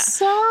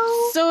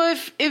so. So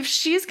if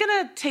she's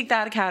gonna take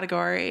that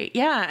category,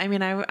 I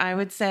mean, I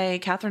would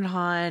say Kathryn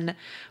Hahn.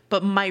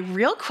 But my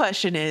real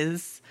question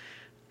is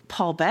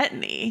Paul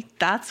Bettany.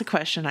 That's a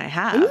question I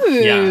have. Ooh.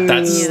 Yeah,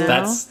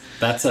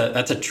 that's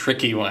a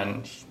tricky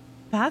one.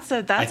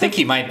 I think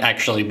he might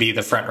actually be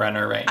the front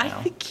runner right now.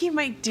 I think he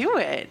might do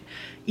it.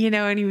 You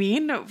know what I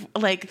mean?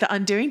 Like, The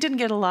Undoing didn't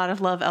get a lot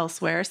of love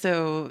elsewhere,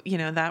 so,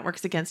 that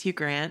works against Hugh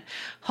Grant.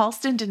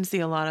 Halston didn't see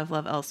a lot of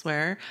love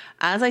elsewhere.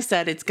 As I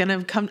said, it's going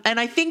to come, and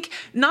I think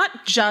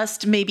not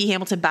just maybe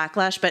Hamilton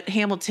backlash, but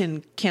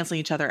Hamilton canceling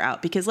each other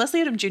out, because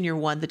Leslie Odom Jr.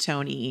 won the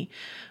Tony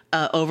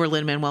over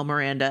Lin-Manuel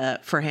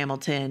Miranda for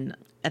Hamilton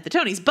at the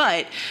Tonys,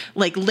 but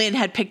like Lin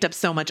had picked up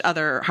so much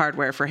other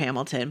hardware for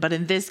Hamilton. But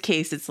in this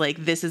case, it's like,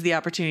 this is the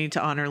opportunity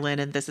to honor Lin,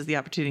 and this is the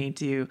opportunity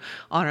to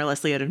honor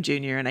Leslie Odom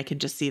Jr. And I can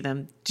just see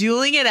them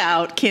dueling it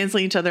out,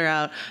 canceling each other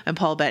out. And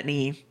Paul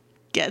Bettany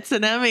gets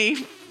an Emmy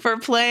for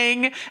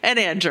playing an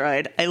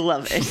android. I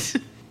love it.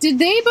 Did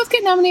they both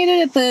get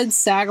nominated at the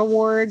SAG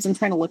Awards? I'm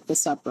trying to look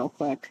this up real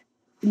quick.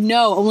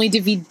 No, only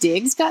Daveed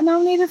Diggs got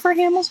nominated for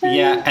Hamilton.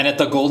 Yeah, and at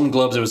the Golden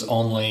Globes, it was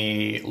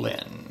only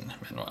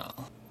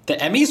Lin-Manuel. The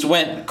Emmys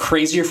went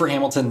crazier for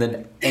Hamilton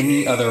than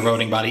any other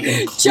voting body,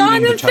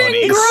 including the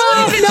Tonys.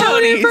 Groff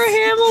nominated for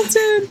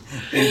Hamilton.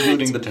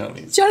 Including the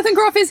Tonys. Jonathan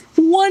Groff is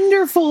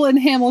wonderful in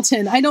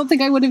Hamilton. I don't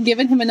think I would have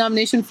given him a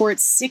nomination for it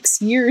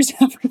 6 years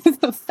after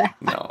the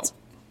fact. No.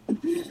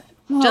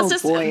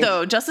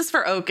 Justice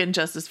for Oak and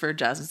Justice for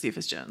Jasmine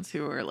Cephas Jones,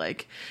 who are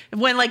like,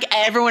 when like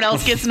everyone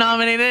else gets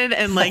nominated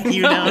and like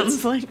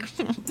it's like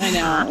I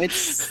know,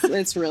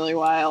 it's really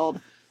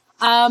wild.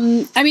 I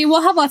mean,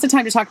 we'll have lots of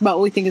time to talk about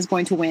what we think is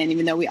going to win,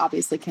 even though we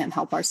obviously can't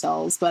help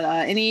ourselves. But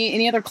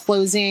any other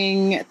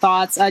closing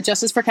thoughts?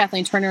 Justice for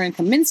Kathleen Turner and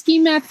Kaminsky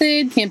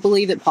Method. Can't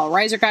believe that Paul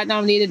Reiser got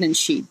nominated and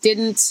she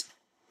didn't.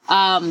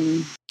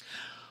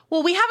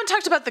 Well, we haven't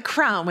talked about The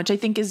Crown, which I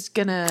think is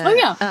gonna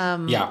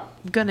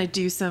gonna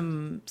do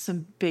some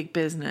big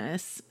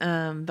business.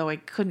 Though I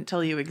couldn't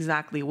tell you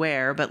exactly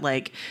where, but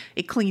like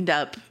it cleaned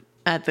up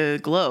at the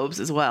Globes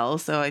as well.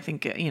 So I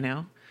think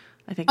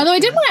Although I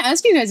did want to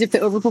ask you guys if the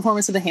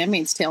overperformance of The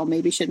Handmaid's Tale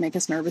maybe should make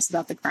us nervous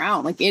about The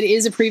Crown. Like, it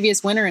is a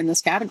previous winner in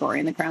this category,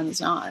 and The Crown is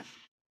not.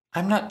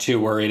 I'm not too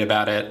worried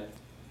about it.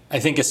 I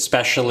think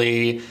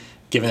especially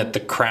given that The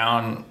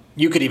Crown,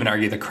 you could even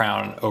argue The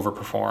Crown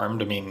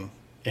overperformed. I mean,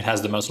 it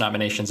has the most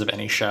nominations of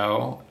any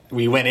show.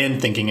 We went in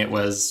thinking it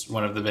was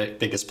one of the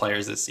biggest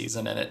players this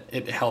season, and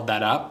it held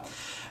that up.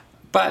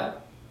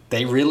 But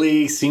they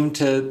really seem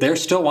to, they're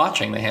still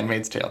watching The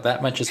Handmaid's Tale.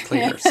 That much is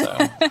clear. So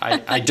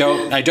I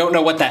don't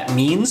know what that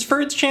means for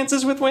its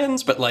chances with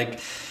wins, but like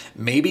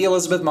maybe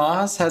Elizabeth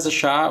Moss has a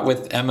shot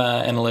with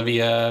Emma and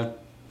Olivia,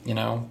 you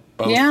know,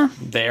 both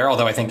there.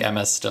 Although I think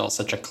Emma's still has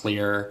such a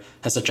clear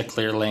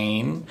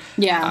lane.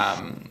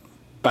 Yeah.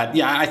 But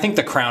yeah, I think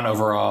The Crown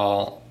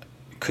overall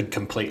could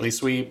completely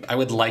sweep. I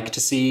would like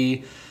to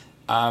see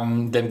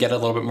them get a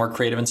little bit more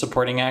creative in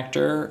supporting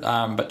actor,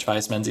 but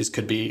Tobias Menzies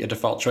could be a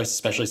default choice,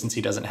 especially since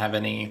he doesn't have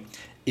any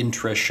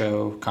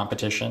intra-show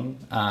competition.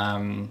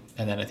 And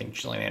then I think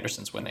Gillian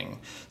Anderson's winning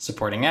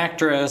supporting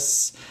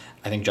actress.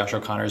 I think Josh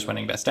O'Connor's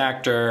winning best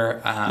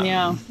actor.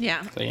 Yeah.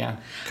 So yeah,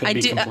 could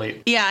be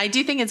complete. I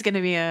do think it's going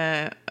to be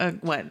a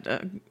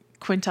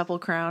quintuple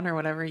crown or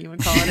whatever you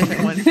would call it if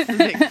it won the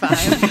Big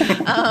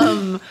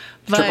Five.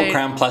 Triple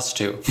crown plus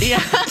 2.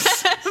 Yeah.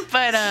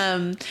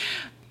 But,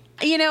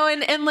 you know,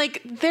 and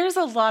like there's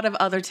a lot of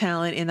other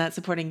talent in that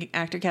supporting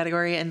actor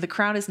category, and The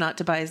Crown is not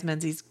Tobias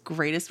Menzies'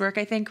 greatest work,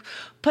 I think,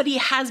 but he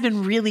has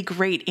been really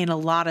great in a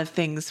lot of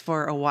things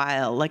for a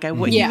while. Like he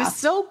was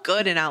so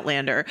good in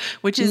Outlander,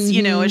 which is,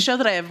 you know, a show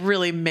that I have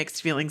really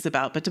mixed feelings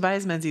about, but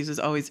Tobias Menzies was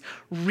always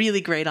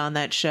really great on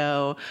that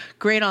show,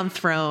 great on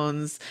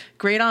Thrones,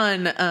 great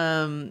in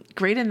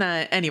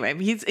that. Anyway,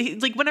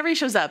 he's like, whenever he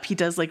shows up, he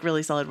does like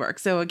really solid work.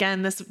 So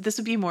again, this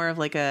would be more of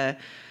like a,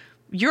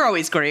 you're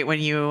always great when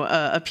you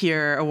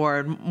appear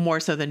award, more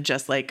so than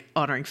just like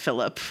honoring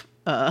Philip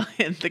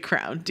in The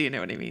Crown. Do you know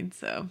what I mean?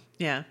 So,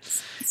 yeah.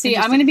 See,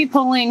 I'm going to be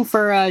pulling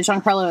for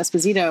Giancarlo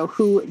Esposito,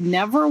 who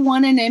never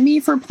won an Emmy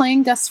for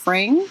playing Gus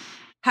Fring.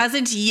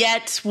 Hasn't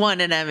yet won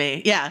an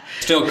Emmy. Yeah.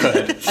 Still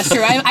could. That's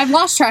true. I've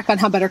lost track on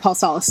how Better Call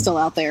Saul is still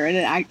out there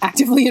and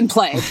actively in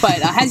play, but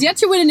has yet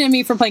to win an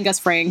Emmy for playing Gus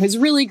Fring, who's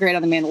really great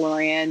on The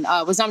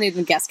Mandalorian. Was nominated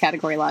in the guest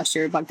category last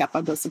year, but got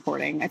both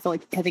supporting. I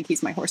think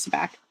he's my horse to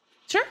back.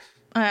 Sure.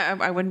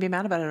 I wouldn't be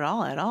mad about it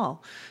at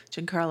all.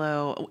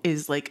 Giancarlo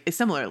is like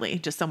similarly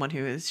just someone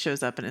who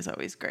shows up and is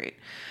always great.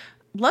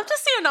 Love to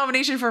see a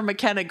nomination for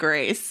McKenna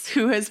Grace,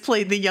 who has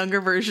played the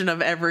younger version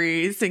of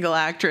every single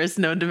actress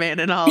known to man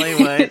in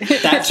Hollywood.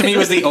 That to me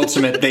was the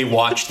ultimate. They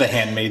watched The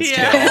Handmaid's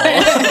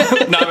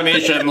Tale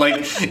nomination.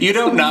 Like, you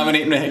don't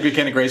nominate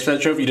McKenna Grace for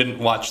that show if you didn't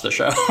watch the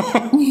show.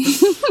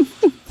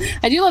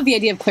 I do love the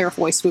idea of Claire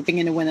Foy swooping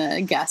in to win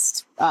a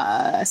guest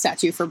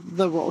statue for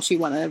the role she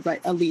won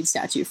a lead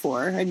statue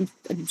for. I'm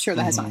sure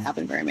that has not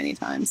happened very many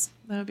times.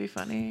 That would be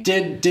funny.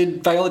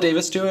 Did Viola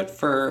Davis do it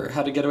for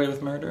How to Get Away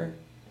with Murder?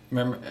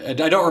 I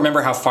don't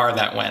remember how far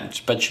that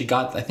went, but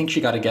I think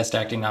she got a guest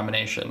acting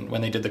nomination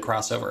when they did the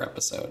crossover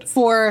episode.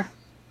 For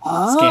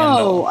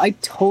Scandal. I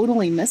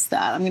totally missed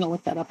that. I'm going to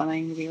look that up on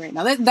IMDb right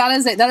now. That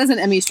is an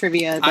Emmys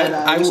trivia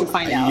that we should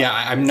find out. Yeah,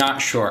 I'm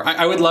not sure.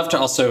 I would love to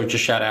also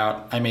just shout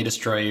out I May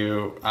Destroy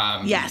You.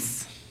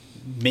 Yes.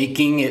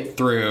 Making it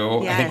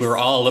through. Yes. I think we were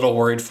all a little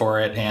worried for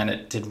it, and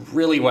it did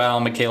really well.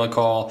 Michaela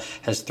Cole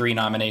has 3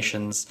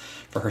 nominations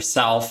for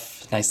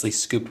herself, nicely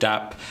scooped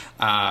up.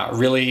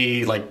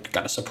 Really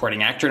got a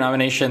supporting actor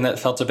nomination that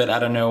felt a bit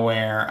out of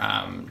nowhere.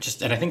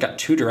 And I think got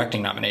 2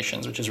 directing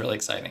nominations, which is really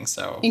exciting.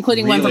 So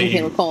including one from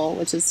Michaela Cole,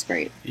 which is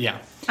great.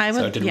 Yeah,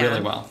 so it did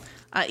really well.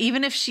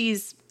 Even if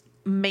she's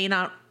may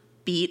not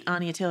beat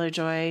Anya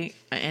Taylor-Joy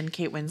and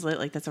Kate Winslet,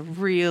 like that's a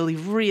really,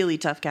 really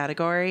tough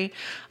category.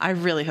 I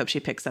really hope she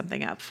picks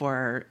something up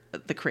for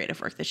the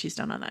creative work that she's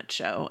done on that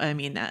show. I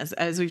mean,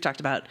 as we've talked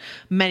about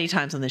many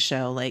times on this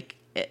show, like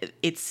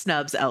its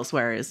snubs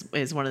elsewhere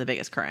is one of the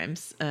biggest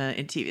crimes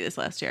in TV this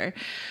last year.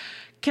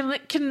 Can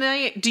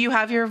I? Do you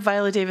have your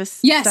Viola Davis?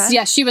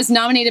 Yes, she was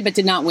nominated but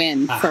did not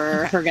win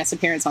for her guest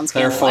appearance on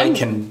Scandal. Claire Foy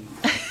can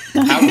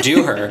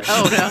outdo her.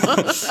 Oh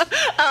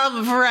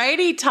no!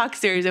 Variety talk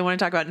series I want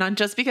to talk about, not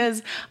just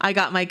because I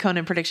got my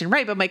Conan prediction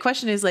right, but my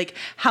question is like,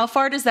 how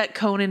far does that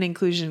Conan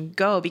inclusion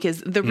go? Because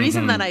the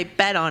reason that I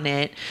bet on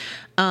it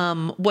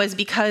was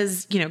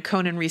because,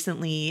 Conan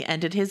recently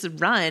ended his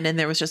run and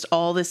there was just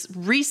all this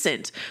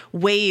recent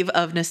wave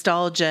of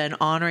nostalgia and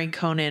honoring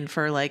Conan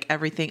for like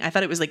everything. I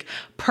thought it was like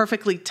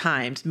perfectly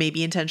timed,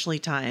 maybe intentionally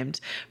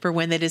timed for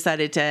when they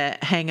decided to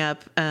hang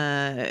up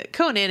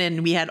Conan,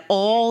 and we had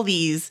all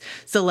these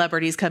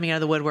celebrities coming out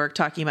of the woodwork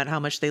talking about how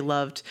much they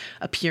loved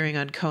appearing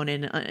on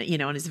Conan,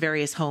 on his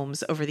various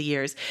homes over the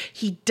years.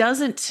 He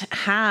doesn't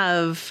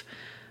have...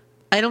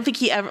 I don't think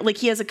he ever,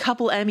 he has a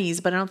couple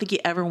Emmys, but I don't think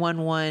he ever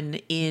won one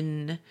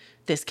in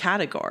this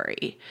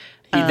category.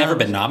 He'd never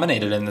been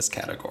nominated in this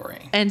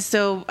category. And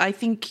so I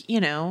think,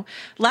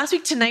 Last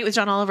Week Tonight with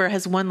John Oliver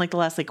has won the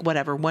last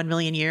 1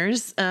 million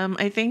years,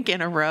 I think,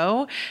 in a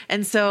row.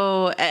 And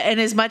so, and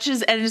as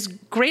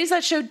great as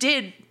that show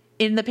did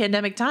in the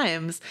pandemic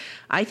times,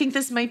 I think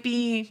this might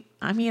be,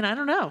 I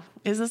don't know.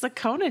 Is this a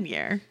Conan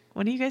year?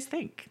 What do you guys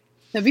think?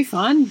 That'd be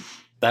fun.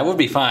 That would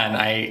be fun.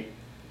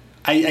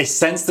 I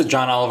sense that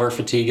John Oliver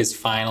fatigue is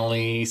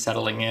finally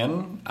settling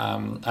in.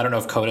 I don't know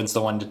if Conan's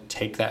the one to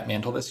take that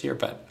mantle this year,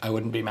 but I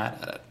wouldn't be mad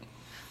at it.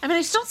 I mean,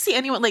 I just don't see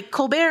anyone like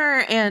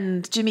Colbert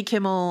and Jimmy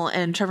Kimmel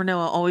and Trevor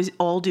Noah always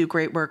all do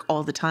great work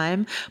all the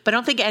time. But I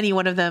don't think any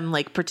one of them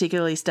like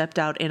particularly stepped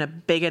out in a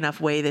big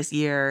enough way this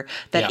year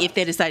that if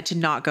they decide to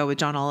not go with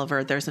John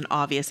Oliver, there's an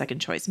obvious second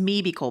choice.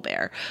 Maybe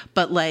Colbert.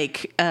 But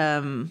like,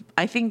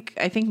 I think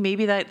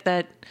maybe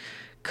that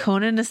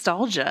Conan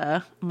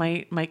nostalgia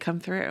might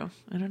come through.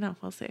 I don't know.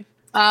 We'll see.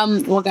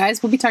 Well,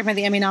 guys, we'll be talking about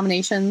the Emmy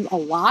nominations a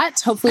lot.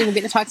 Hopefully, we'll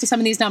get to talk to some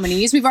of these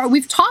nominees.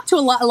 We've talked to a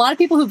lot of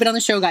people who've been on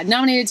the show got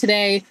nominated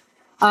today.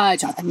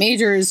 Jonathan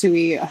Majors, who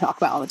we talk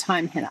about all the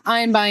time. Hannah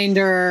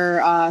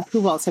Einbinder.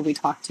 Who else have we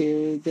talked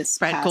to this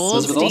Brett past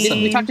Goldstein.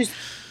 season? We talked to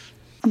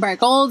Brett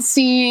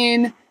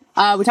Goldstein.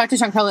 We talked to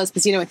Giancarlo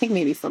Esposito, I think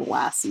maybe for the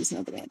last season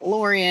of The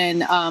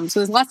Mandalorian.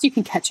 So there's lots you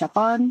can catch up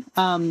on,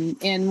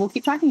 and we'll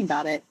keep talking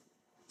about it.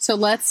 So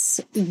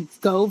let's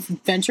go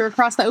venture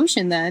across the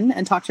ocean then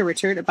and talk to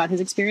Richard about his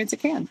experience at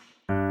Cannes.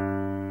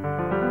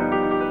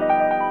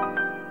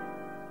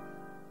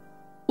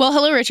 Well,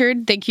 hello,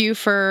 Richard. Thank you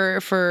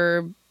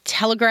for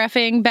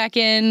telegraphing back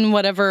in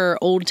whatever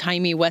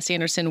old-timey Wes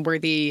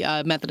Anderson-worthy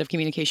method of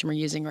communication we're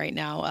using right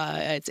now.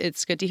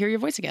 It's good to hear your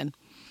voice again.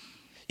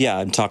 Yeah,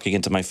 I'm talking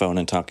into my phone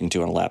and talking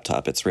to on a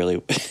laptop. It's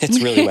really it's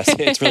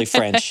really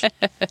French.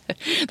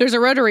 There's a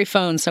rotary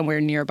phone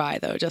somewhere nearby,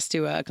 though, just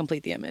to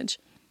complete the image.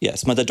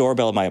 Yes, but the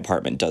doorbell of my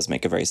apartment does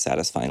make a very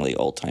satisfyingly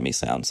old-timey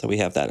sound, so we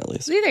have that at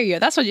least. See, there you go.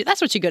 That's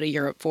what you go to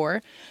Europe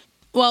for.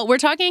 Well, we're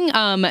talking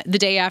the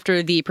day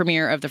after the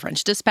premiere of The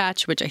French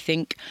Dispatch, which I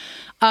think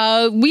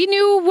we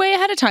knew way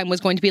ahead of time was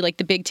going to be like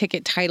the big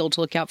ticket title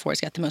to look out for.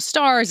 It's got the most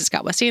stars. It's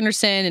got Wes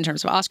Anderson. In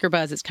terms of Oscar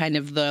buzz, it's kind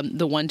of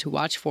the one to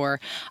watch for.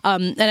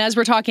 And as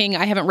we're talking,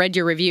 I haven't read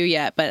your review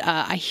yet, but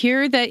I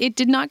hear that it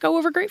did not go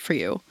over great for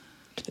you.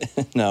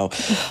 No,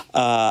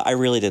 I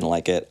really didn't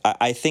like it.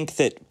 I think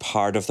that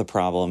part of the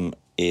problem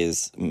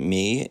is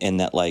me in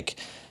that, like,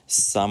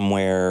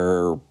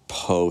 somewhere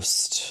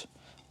post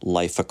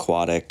Life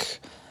Aquatic,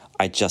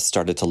 I just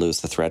started to lose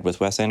the thread with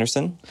Wes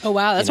Anderson. Oh,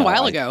 wow. That's a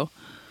while ago.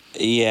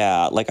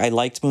 Yeah. Like, I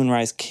liked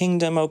Moonrise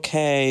Kingdom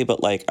okay,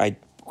 but, like,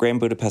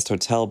 Grand Budapest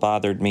Hotel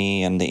bothered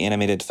me, and the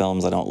animated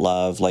films I don't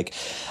love. Like,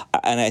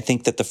 and I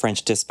think that The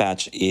French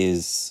Dispatch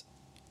is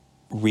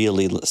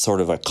really sort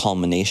of a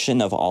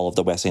culmination of all of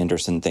the Wes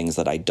Anderson things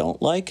that I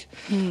don't like.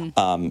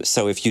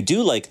 So if you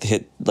do like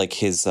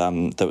his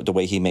the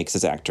way he makes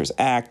his actors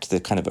act, the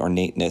kind of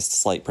ornateness,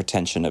 slight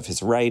pretension of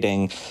his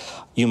writing,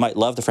 you might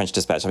love The French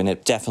Dispatch. I mean,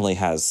 it definitely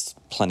has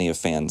plenty of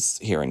fans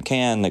here in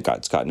Cannes.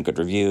 It's gotten good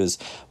reviews,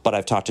 but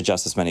I've talked to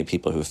just as many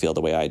people who feel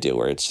the way I do,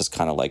 where it's just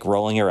kind of like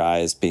rolling your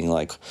eyes, being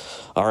like,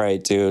 all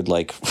right, dude,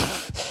 like,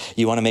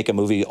 you want to make a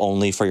movie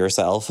only for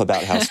yourself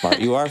about how smart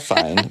you are?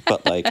 Fine.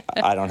 But, like,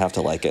 I don't have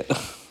to like it.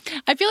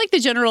 I feel like the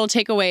general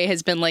takeaway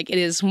has been like it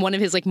is one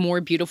of his like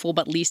more beautiful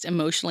but least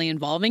emotionally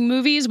involving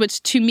movies,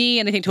 which to me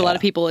and I think to a lot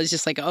of people is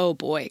just like, oh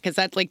boy, because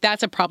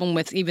that's a problem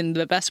with even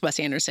the best Wes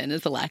Anderson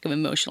is the lack of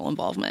emotional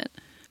involvement.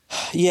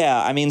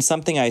 Yeah, I mean,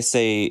 something I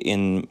say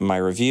in my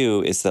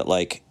review is that,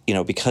 like, you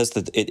know, because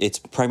it's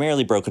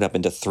primarily broken up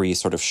into 3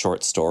 sort of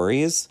short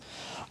stories.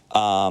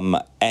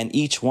 And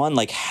each one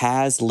like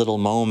has little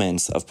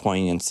moments of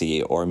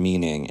poignancy or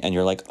meaning, and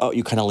you're like, oh,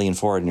 you kind of lean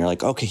forward and you're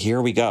like, okay,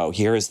 here we go.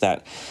 Here is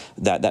that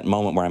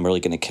moment where I'm really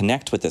going to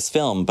connect with this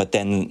film. But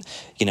then,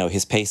 you know,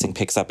 his pacing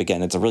picks up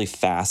again. It's a really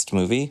fast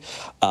movie,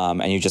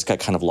 and you just got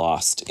kind of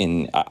lost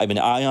in. I mean,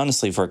 I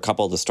honestly, for a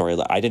couple of the story,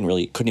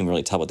 couldn't even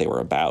really tell what they were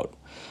about.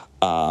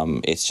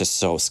 It's just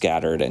so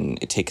scattered, and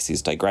it takes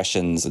these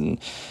digressions and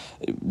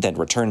then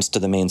returns to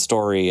the main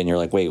story, and you're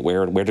like, wait,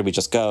 where did we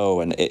just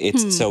go? And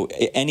it's so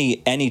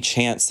any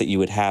chance that you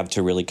would have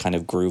to really kind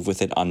of groove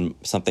with it on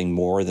something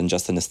more than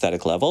just an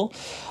aesthetic level,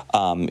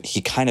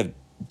 he kind of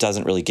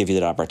doesn't really give you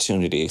that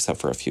opportunity except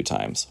for a few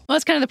times. Well,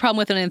 that's kind of the problem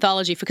with an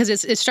anthology, because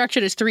it's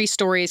structured as 3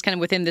 stories kind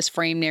of within this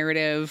frame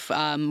narrative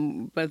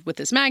with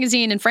this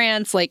magazine in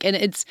France. Like, and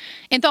it's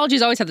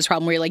anthologies always have this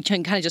problem where you like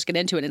can kind of just get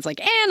into it and it's like,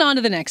 and on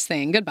to the next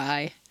thing.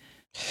 Goodbye.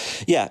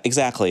 Yeah,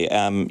 exactly.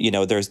 You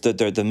know, there's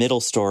the middle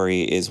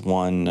story is the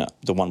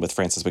one with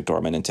Frances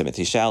McDormand and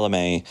Timothée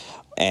Chalamet,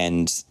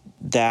 and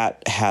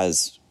that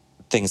has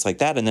things like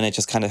that, and then it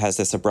just kind of has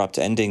this abrupt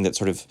ending that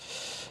sort of,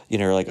 you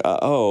know, like,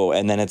 oh,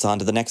 and then it's on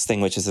to the next thing,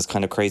 which is this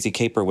kind of crazy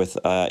caper with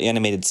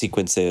animated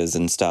sequences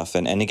and stuff.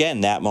 And again,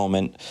 that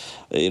moment,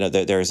 you know,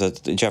 there's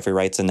Jeffrey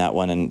Wright's in that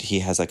one, and he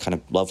has a kind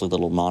of lovely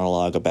little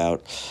monologue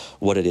about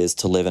what it is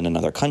to live in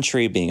another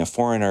country, being a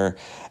foreigner,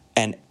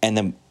 and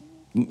the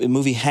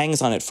movie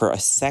hangs on it for a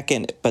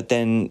second, but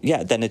then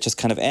it just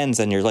kind of ends,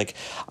 and you're like,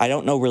 I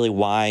don't know really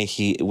why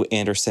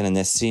Anderson in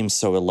this seems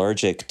so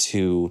allergic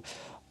to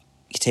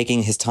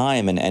taking his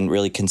time and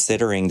really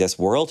considering this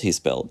world he's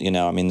built. You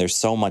know, I mean, there's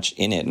so much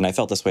in it, and I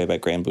felt this way about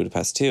Grand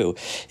Budapest too.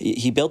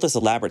 He built this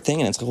elaborate thing,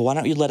 and it's like, well, why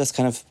don't you let us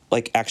kind of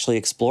like actually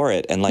explore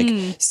it and like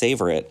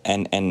savor it?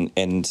 And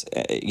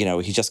you know,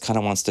 he just kind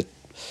of wants to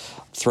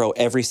throw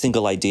every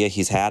single idea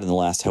he's had in the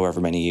last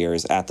however many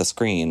years at the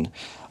screen.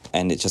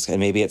 And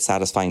maybe it's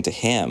satisfying to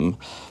him.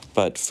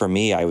 But for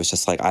me, I was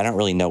just like, I don't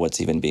really know what's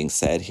even being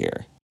said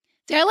here.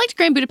 Yeah, I liked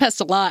Grand Budapest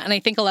a lot, and I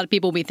think a lot of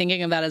people will be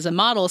thinking of that as a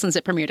model since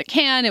it premiered at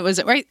Cannes. It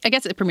was, right? I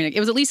guess it premiered. It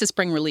was at least a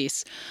spring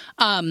release.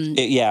 I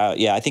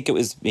think it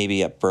was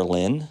maybe at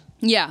Berlin.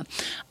 Yeah.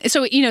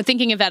 So,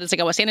 thinking of that as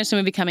like a Wes Anderson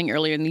movie coming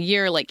earlier in the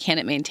year, like, can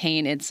it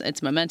maintain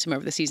its momentum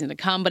over the season to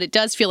come? But it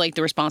does feel like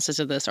the responses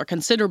to this are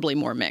considerably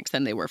more mixed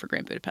than they were for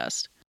Grand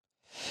Budapest.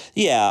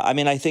 Yeah, I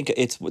mean, I think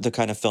it's the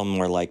kind of film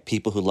where, like,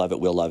 people who love it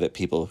will love it.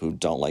 People who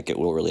don't like it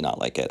will really not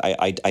like it.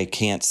 I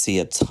can't see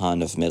a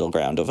ton of middle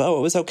ground of,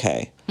 it was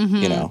okay,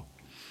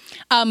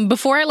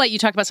 Before I let you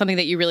talk about something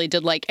that you really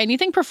did like,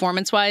 anything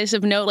performance-wise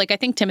of note? Like, I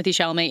think Timothée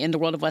Chalamet in the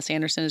world of Wes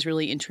Anderson is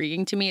really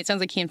intriguing to me. It sounds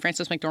like he and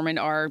Frances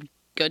McDormand are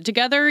good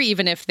together,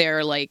 even if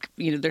they're like,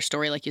 their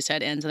story, like you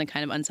said, ends in a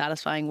kind of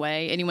unsatisfying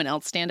way. Anyone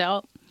else stand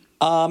out?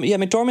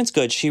 McDormand's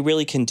good. She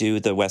really can do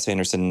the Wes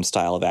Anderson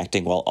style of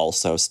acting while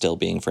also still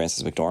being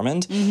Frances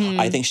McDormand. Mm-hmm.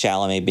 I think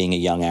Chalamet, being a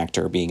young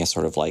actor, being a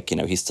sort of like,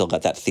 he's still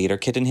got that theater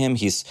kid in him.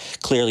 He's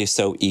clearly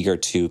so eager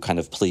to kind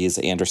of please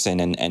Anderson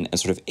and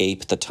sort of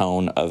ape the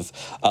tone of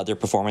other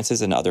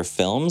performances in other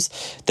films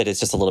that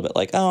it's just a little bit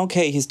like, oh,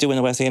 okay, he's doing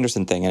the Wes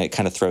Anderson thing, and it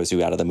kind of throws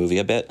you out of the movie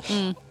a bit.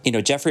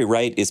 Mm. Jeffrey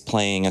Wright is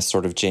playing a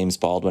sort of James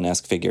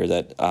Baldwin-esque figure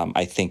that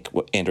I think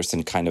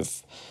Anderson kind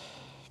of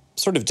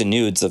sort of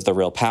denudes of the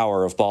real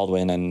power of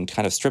Baldwin and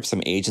kind of strips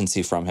some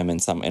agency from him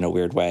in a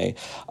weird way.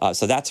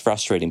 So that's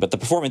frustrating. But the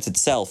performance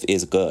itself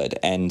is good.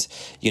 And,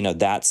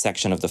 that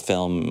section of the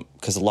film,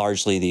 because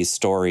largely these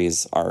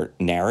stories are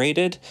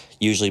narrated,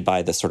 usually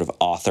by the sort of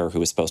author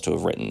who is supposed to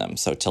have written them.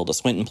 So Tilda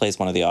Swinton plays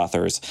one of the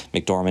authors,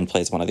 McDormand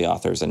plays one of the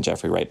authors, and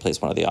Jeffrey Wright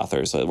plays one of the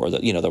authors, or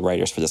the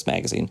writers for this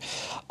magazine.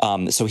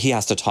 So he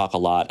has to talk a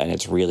lot, and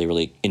it's really,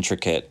 really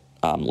intricate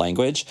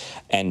language.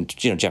 And,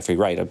 Jeffrey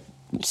Wright, a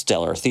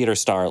stellar theater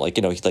star,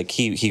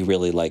 he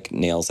really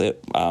nails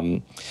it.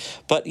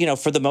 But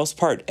for the most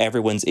part,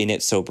 everyone's in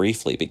it so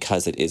briefly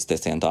because it is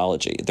this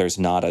anthology. There's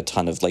not a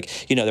ton of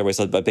there was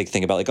a big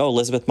thing about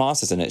Elizabeth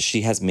Moss is in it.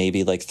 She has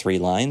maybe 3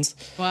 lines.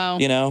 Wow.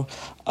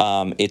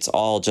 It's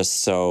all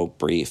just so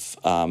brief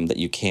that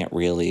you can't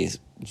really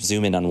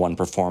zoom in on one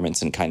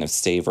performance and kind of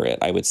savor it.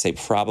 I would say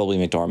probably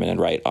McDormand and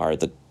Wright are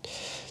the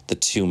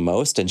two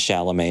most, and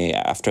Chalamet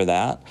after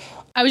that.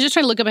 I was just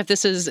trying to look up if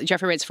this is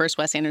Jeffrey Wright's first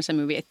Wes Anderson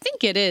movie. I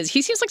think it is.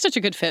 He seems like such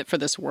a good fit for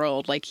this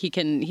world.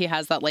 He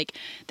has that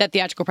that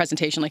theatrical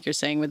presentation, like you're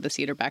saying, with the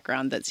theater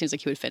background that seems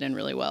like he would fit in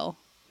really well.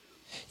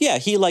 Yeah,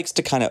 he likes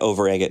to kind of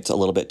over-egg it a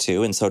little bit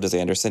too, and so does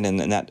Anderson,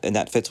 and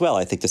that fits well.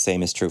 I think the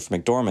same is true for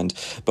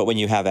McDormand. But when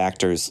you have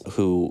actors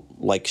who,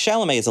 like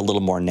Chalamet, is a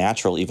little more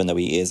natural, even though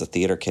he is a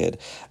theater kid,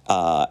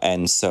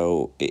 and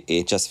so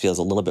it just feels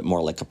a little bit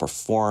more like a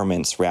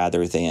performance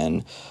rather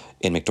than,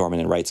 in McDormand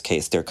and Wright's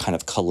case, they're kind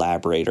of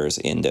collaborators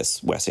in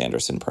this Wes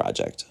Anderson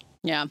project.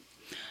 Yeah.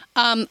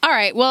 All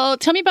right. Well,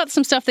 tell me about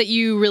some stuff that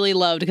you really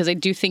loved, because I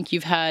do think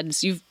you've had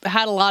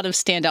a lot of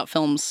standout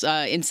films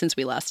since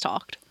we last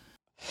talked.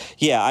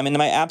 Yeah, I mean,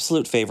 my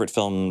absolute favorite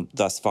film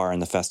thus far in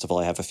the festival,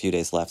 I have a few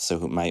days left, so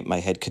my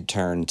head could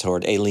turn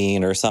toward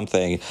Aileen or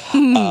something.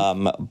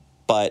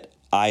 But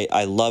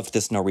I loved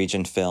this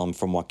Norwegian film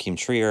from Joachim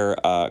Trier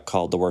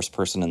called The Worst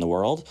Person in the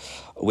World,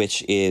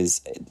 which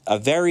is a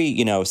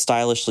very,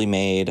 stylishly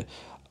made,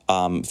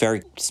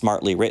 very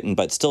smartly written,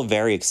 but still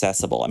very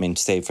accessible. I mean,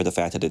 save for the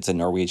fact that it's in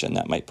Norwegian,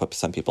 that might put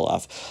some people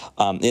off.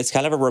 It's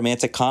kind of a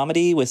romantic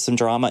comedy with some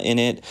drama in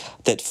it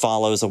that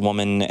follows a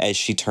woman as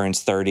she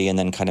turns 30 and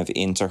then kind of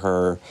into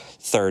her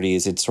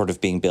 30s. It's sort of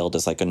being billed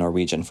as like a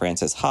Norwegian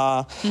Frances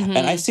Ha. Mm-hmm.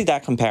 And I see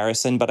that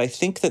comparison, but I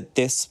think that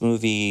this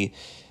movie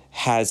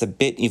has a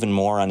bit even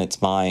more on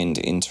its mind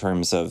in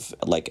terms of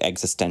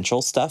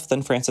existential stuff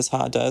than Frances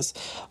Ha does.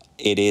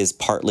 It is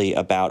partly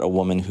about a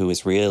woman who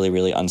is really,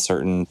 really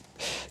uncertain,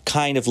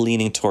 kind of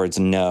leaning towards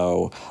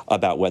no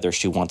about whether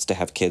she wants to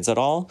have kids at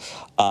all,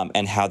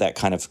 and how that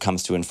kind of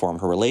comes to inform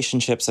her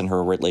relationships and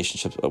her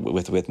relationships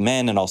with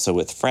men and also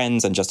with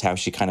friends, and just how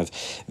she kind of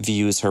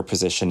views her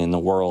position in the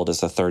world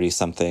as a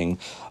 30-something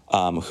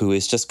who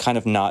is just kind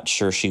of not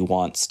sure she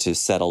wants to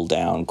settle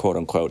down, quote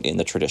unquote, in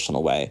the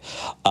traditional way,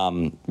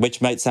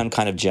 which might sound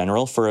kind of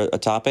general for a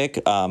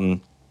topic,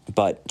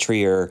 but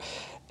Trier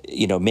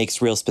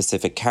makes real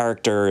specific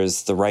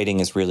characters. The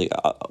writing is really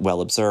well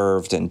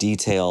observed and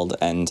detailed,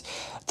 and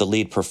the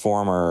lead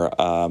performer,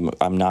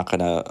 I'm not going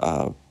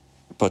to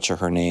butcher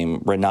her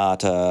name,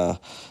 Renata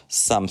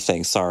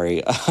something,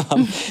 sorry.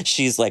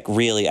 She's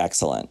really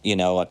excellent.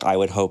 I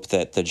would hope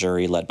that the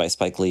jury led by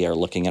Spike Lee are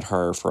looking at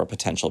her for a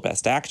potential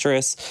Best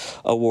Actress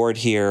award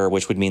here,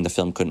 which would mean the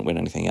film couldn't win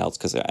anything else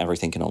because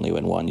everything can only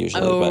win one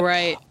usually. Oh, but,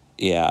 right.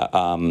 Yeah.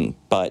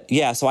 But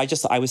yeah, so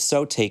I was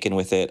so taken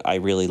with it. I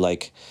really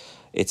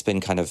it's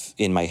been kind of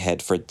in my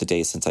head for the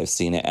days since I've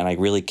seen it, and I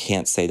really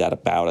can't say that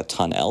about a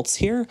ton else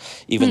here,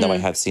 even though I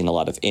have seen a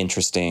lot of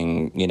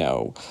interesting,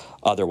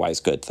 otherwise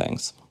good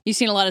things. You've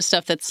seen a lot of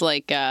stuff that's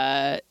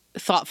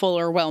thoughtful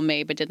or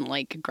well-made, but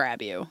didn't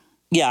grab you.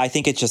 Yeah, I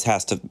think it just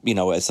has to,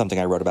 as something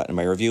I wrote about in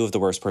my review of The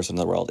Worst Person in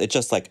the World, it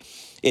just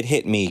it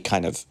hit me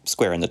kind of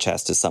square in the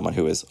chest as someone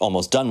who is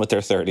almost done with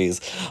their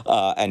 30s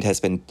and has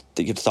been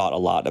thought a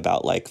lot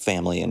about like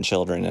family and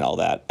children and all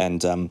that. And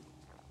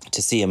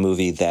to see a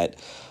movie that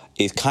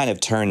it kind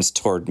of turns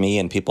toward me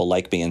and people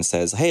like me and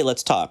says, hey,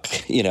 let's talk,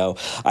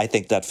 I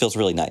think that feels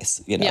really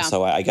nice, Yeah.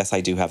 So I guess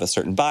I do have a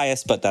certain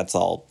bias, but that's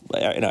all,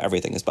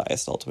 everything is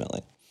biased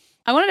ultimately.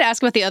 I wanted to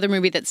ask about the other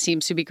movie that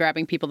seems to be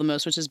grabbing people the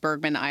most, which is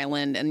Bergman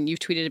Island. And you've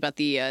tweeted about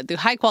the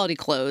high quality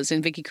clothes.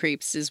 And Vicky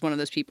Krieps is one of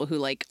those people who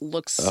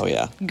looks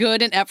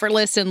good and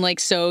effortless and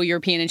so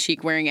European and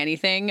chic wearing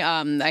anything.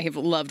 I have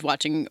loved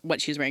watching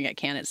what she's wearing at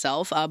Cannes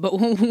itself. But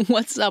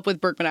what's up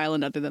with Bergman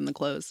Island other than the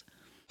clothes?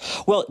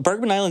 Well,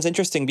 Bergman Island's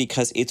interesting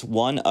because it's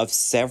one of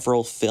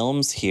several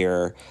films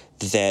here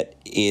that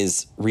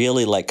is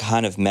really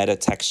kind of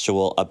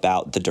metatextual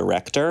about the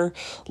director.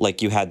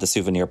 Like you had The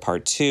Souvenir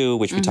Part 2,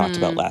 which we talked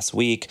about last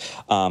week.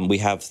 We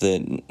have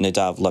the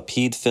Nadav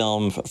Lapid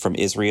film from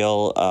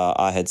Israel,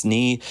 Ahed's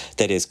Knee,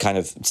 that is kind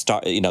of,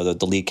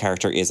 the lead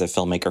character is a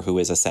filmmaker who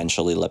is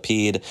essentially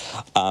Lapid.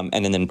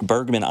 And then in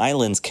Bergman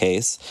Island's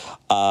case,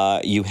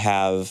 you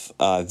have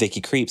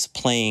Vicky Krieps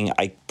playing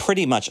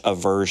pretty much a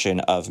version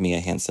of Mia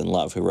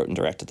Hansen-Løve, who wrote and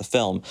directed the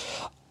film.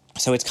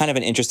 So it's kind of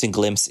an interesting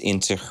glimpse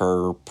into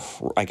her,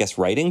 I guess,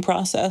 writing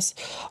process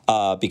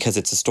because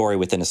it's a story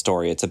within a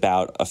story. It's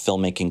about a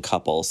filmmaking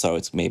couple. So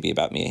it's maybe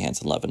about Mia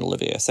Hansen-Løve and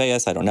Olivier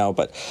Assayas, I don't know,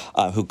 but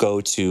who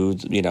go to,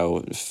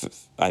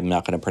 I'm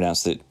not going to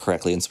pronounce it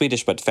correctly in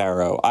Swedish, but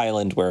Faroe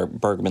Island, where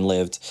Bergman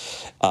lived,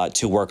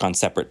 to work on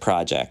separate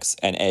projects.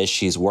 And as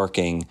she's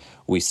working,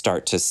 we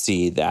start to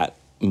see that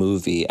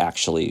movie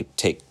actually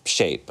take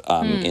shape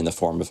in the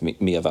form of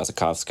Mia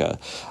Wasikowska.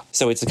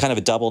 So it's a kind of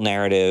a double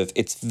narrative.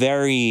 It's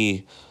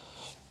very,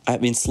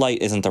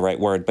 slight isn't the right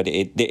word, but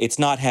it's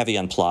not heavy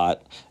on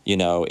plot.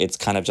 It's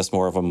kind of just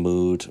more of a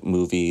mood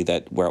movie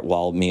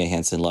while Mia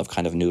Hansen-Løve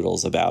kind of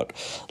noodles about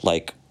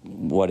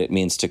what it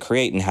means to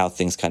create and how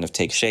things kind of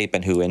take shape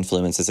and who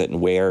influences it and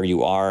where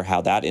you are,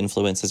 how that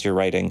influences your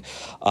writing.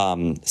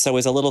 So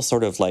it's a little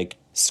sort of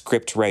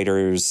script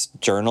writer's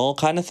journal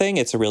kind of thing.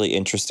 It's a really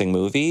interesting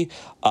movie,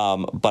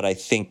 but I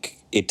think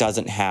it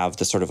doesn't have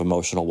the sort of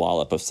emotional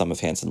wallop of some of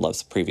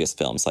Hansen-Løve's previous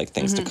films, like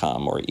Things to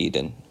Come or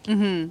Eden.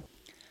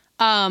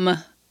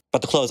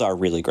 But the clothes are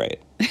really great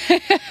in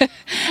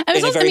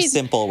a very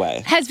simple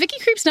way. Has Vicky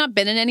Krieps not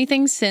been in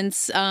anything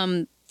since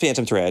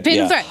Phantom Thread.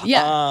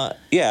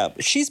 Yeah.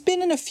 She's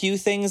been in a few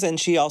things, and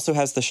she also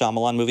has the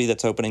Shyamalan movie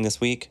that's opening this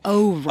week.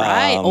 Oh,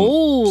 right.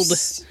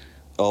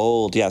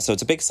 Old, yeah. So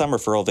it's a big summer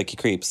for old Vicky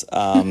Krieps.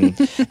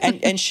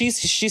 And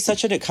she's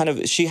such a kind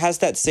of, she has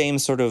that same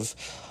sort of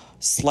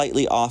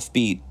slightly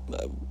offbeat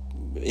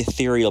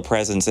ethereal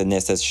presence in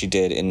this as she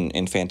did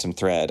in Phantom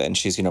Thread. And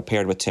she's,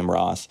 paired with Tim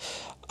Roth.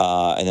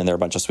 And then there are a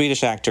bunch of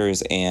Swedish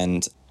actors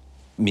and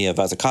Mia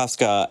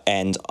Wasikowska,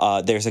 and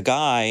there's a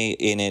guy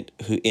in it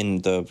who,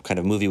 in the kind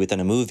of movie within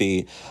a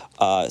movie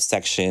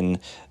section,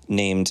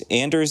 named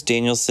Anders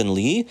Danielsen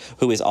Lie,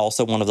 who is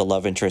also one of the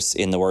love interests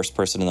in The Worst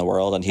Person in the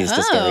World, and he's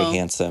this very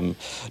handsome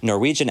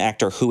Norwegian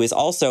actor who is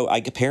also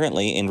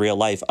apparently in real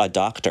life a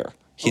doctor.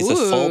 He's a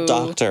full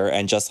doctor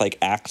and just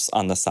acts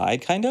on the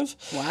side, kind of.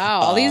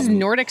 Wow, all these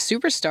Nordic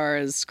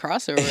superstars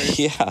crossovers.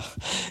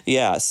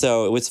 Yeah.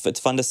 So it's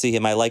fun to see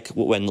him. I like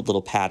when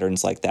little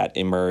patterns like that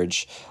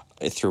emerge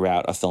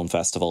throughout a film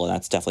festival, and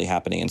that's definitely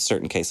happening in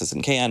certain cases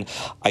in Cannes.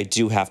 I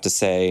do have to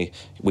say,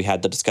 we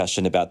had the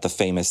discussion about the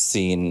famous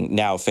scene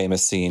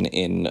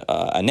in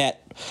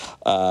Annette,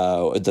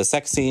 the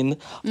sex scene.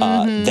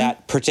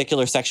 That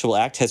particular sexual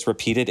act has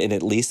repeated in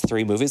at least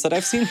 3 movies that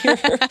I've seen here.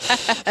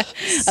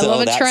 So I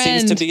love a that trend.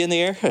 seems to be in the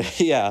air.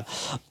 Yeah.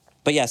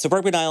 But yeah, so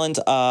Bergman Island,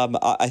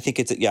 I think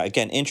it's,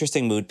 again,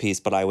 interesting mood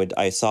piece, but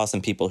I saw some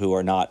people who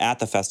are not at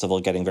the festival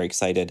getting very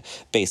excited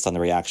based on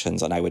the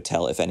reactions, and I would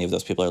tell, if any of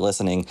those people are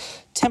listening,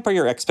 temper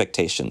your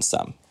expectations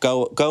some.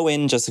 Go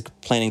in just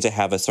planning to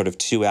have a sort of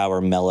 2-hour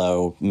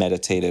mellow,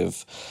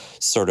 meditative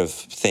sort of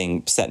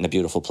thing set in a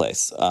beautiful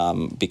place,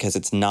 because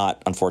it's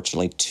not,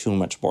 unfortunately, too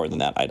much more than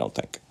that, I don't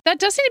think. That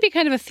does seem to be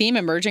kind of a theme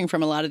emerging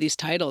from a lot of these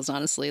titles,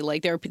 honestly.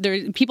 There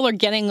people are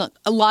getting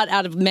a lot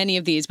out of many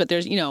of these, but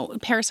there's,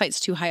 Parasite's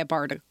too high a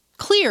bar to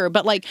clear,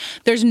 but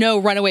there's no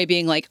runaway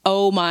being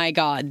oh my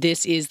God,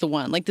 this is the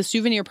one. The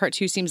Souvenir Part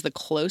 2 seems the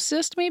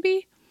closest,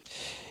 maybe?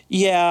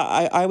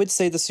 Yeah, I would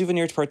say The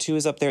Souvenir Part 2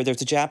 is up there.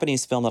 There's a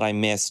Japanese film that I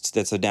missed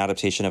that's an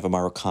adaptation of a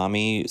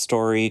Murakami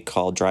story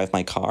called Drive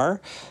My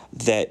Car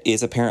that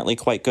is apparently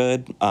quite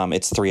good.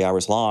 It's 3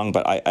 hours long,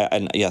 but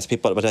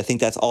but I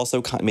think that's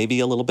also maybe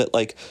a little bit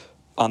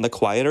on the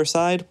quieter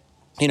side.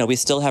 We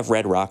still have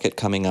Red Rocket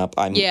coming up.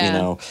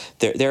 There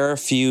are a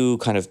few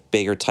kind of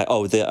bigger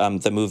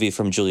the movie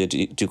from Julia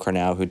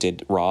Ducournau who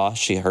did Raw.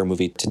 Her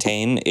movie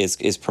Titane is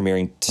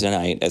premiering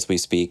tonight as we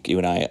speak, you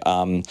and I.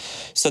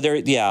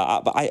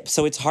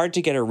 So it's hard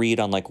to get a read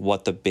on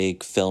what the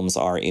big films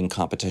are in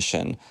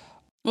competition.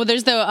 Well,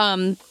 there's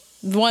the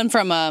one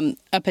from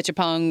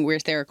Apichatpong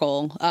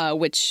Weirtherical,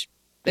 which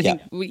I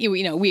think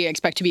we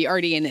expect to be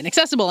arty and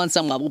inaccessible on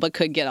some level, but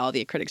could get all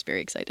the critics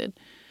very excited.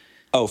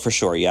 Oh, for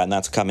sure. Yeah. And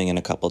that's coming in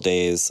a couple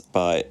days.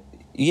 But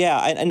yeah,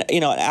 and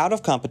out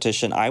of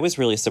competition, I was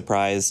really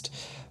surprised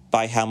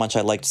by how much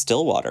I liked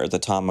Stillwater, the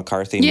Tom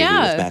McCarthy movie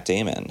with Matt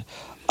Damon.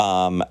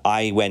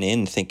 I went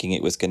in thinking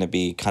it was going to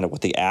be kind of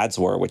what the ads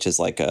were, which is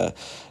like a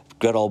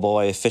good old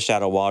boy, fish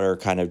out of water,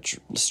 kind of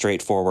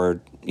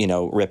straightforward,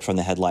 ripped from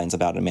the headlines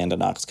about Amanda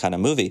Knox kind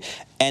of movie.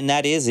 And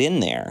that is in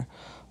there.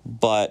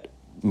 But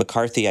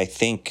McCarthy, I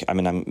think,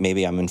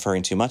 maybe I'm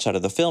inferring too much out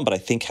of the film, but I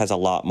think has a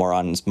lot more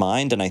on his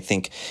mind. And I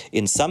think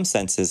in some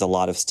senses, a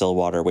lot of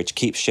Stillwater, which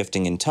keeps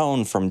shifting in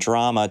tone from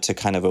drama to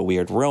kind of a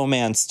weird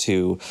romance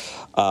to,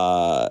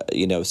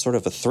 sort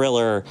of a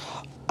thriller.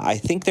 I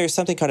think there's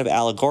something kind of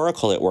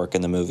allegorical at work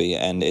in the movie,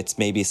 and it's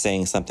maybe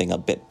saying something a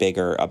bit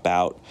bigger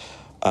about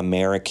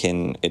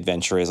American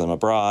adventurism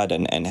abroad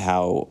and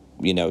how,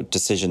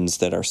 decisions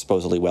that are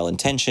supposedly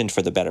well-intentioned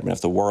for the betterment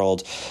of the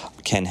world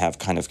can have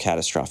kind of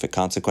catastrophic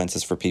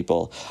consequences for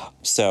people.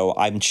 So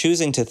I'm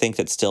choosing to think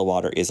that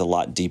Stillwater is a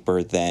lot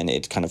deeper than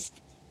it kind of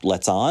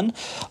lets on.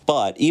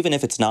 But even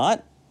if it's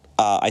not,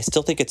 I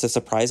still think it's a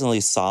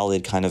surprisingly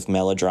solid kind of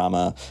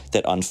melodrama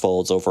that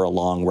unfolds over a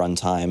long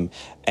runtime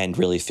and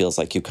really feels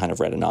like you kind of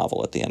read a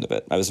novel at the end of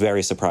it. I was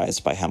very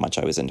surprised by how much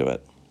I was into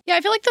it. Yeah,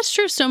 I feel like that's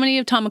true of so many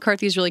of Tom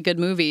McCarthy's really good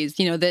movies,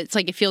 that it's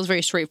like it feels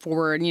very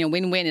straightforward.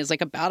 Win-Win is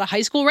like about a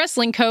high school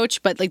wrestling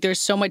coach, but like there's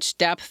so much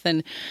depth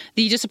and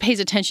he just pays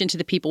attention to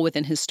the people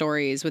within his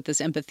stories with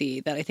this empathy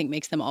that I think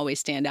makes them always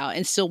stand out.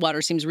 And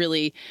Stillwater seems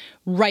really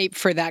ripe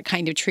for that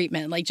kind of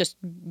treatment, like just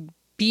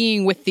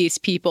being with these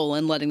people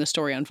and letting the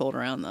story unfold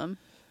around them.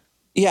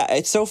 Yeah,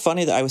 it's so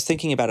funny that I was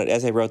thinking about it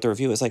as I wrote the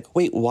review. It was like,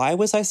 wait, why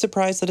was I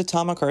surprised that a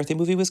Tom McCarthy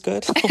movie was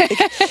good?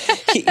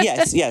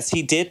 Yes,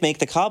 he did make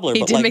The Cobbler,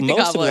 but like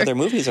most of the other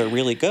movies are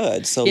really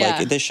good. So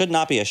like this should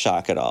not be a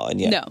shock at all.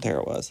 And yet there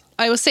it was.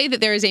 I will say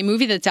that there is a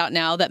movie that's out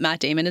now that Matt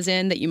Damon is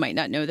in that you might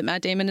not know that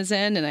Matt Damon is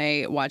in. And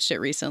I watched it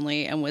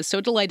recently and was so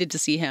delighted to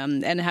see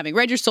him. And having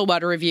read your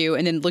Stillwater review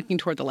and then looking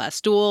toward The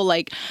Last Duel,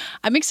 like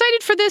I'm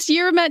excited for this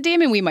year of Matt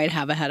Damon we might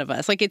have ahead of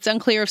us. Like it's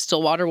unclear if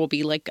Stillwater will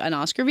be like an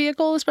Oscar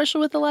vehicle,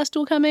 especially with The Last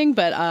Duel coming.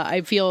 But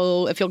I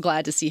feel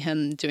glad to see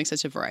him doing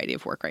such a variety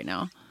of work right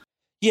now.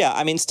 Yeah,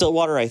 I mean,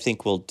 Stillwater, I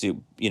think will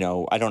do,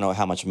 I don't know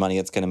how much money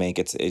it's going to make.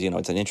 It's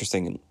an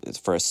interesting,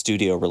 for a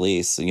studio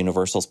release.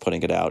 Universal's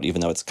putting it out,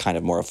 even though it's kind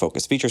of more a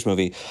focused features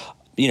movie.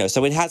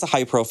 So it has a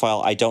high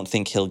profile. I don't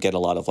think he'll get a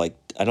lot of I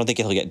don't think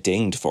he'll get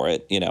dinged for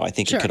it. I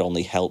think it could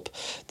only help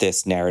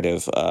this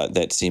narrative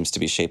that seems to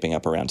be shaping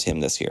up around him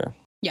this year.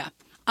 Yeah.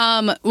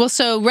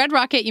 So Red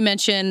Rocket, you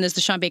mentioned, there's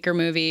the Sean Baker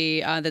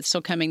movie that's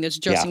still coming. There's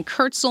a Joseph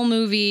Kurtzel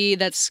movie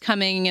that's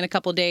coming in a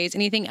couple of days.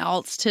 Anything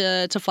else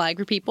to flag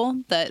for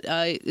people that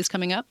is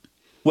coming up?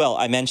 Well,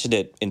 I mentioned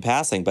it in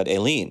passing, but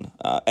Aileen,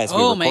 as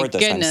we record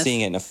this, I'm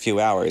seeing it in a few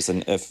hours.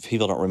 And if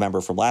people don't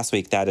remember from last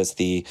week, that is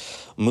the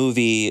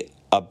movie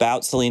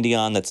about Celine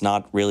Dion that's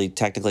not really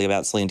technically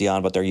about Celine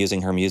Dion, but they're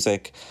using her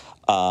music.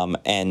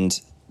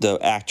 And the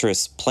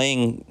actress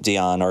playing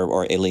Dion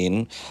or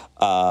Aileen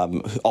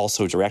who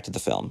also directed the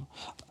film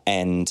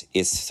and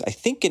is, I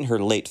think, in her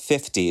late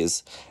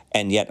 50s,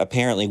 and yet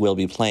apparently will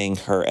be playing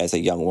her as a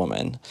young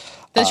woman.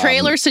 The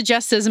trailer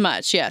suggests as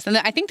much, yes. And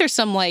I think there's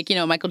some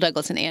Michael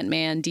Douglas and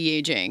Ant-Man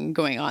de-aging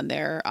going on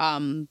there.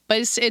 But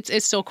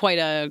it's still quite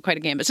a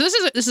gambit. So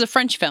this is a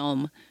French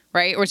film,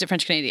 right? Or is it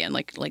French-Canadian,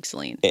 like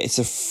Celine?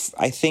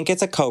 I think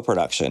it's a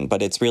co-production,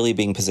 but it's really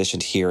being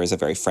positioned here as a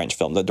very French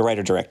film. The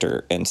writer,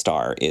 director, and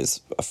star is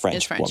a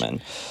French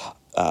woman.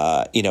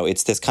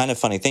 It's this kind of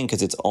funny thing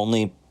because it's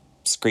only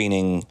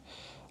screening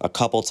a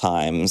couple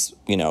times.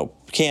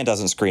 Cannes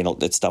doesn't screen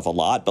its stuff a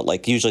lot,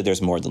 but usually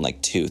there's more than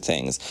two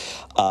things.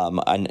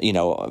 And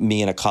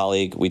me and a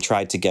colleague, we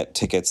tried to get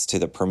tickets to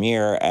the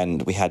premiere,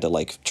 and we had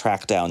to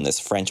track down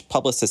this French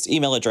publicist's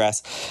email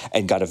address,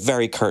 and got a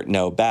very curt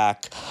no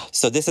back.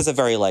 So this is a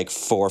very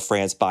for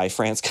France, by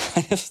France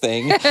kind of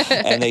thing,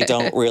 and they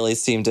don't really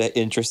seem to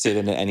interested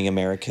in any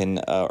American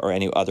or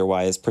any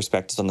otherwise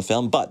perspectives on the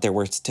film. But there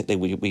were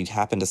we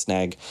happened to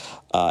snag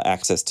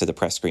access to the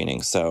press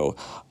screening, so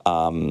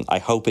I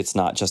hope it's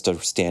not just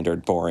a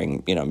standard boring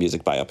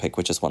music biopic,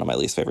 which is one of my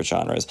least favorite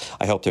genres.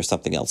 I hope there's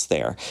something else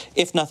there.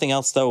 If nothing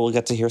else, though, we'll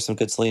get to hear some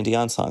good Celine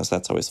Dion songs.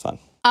 That's always fun.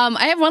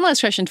 I have one last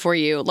question for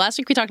you. Last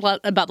week we talked a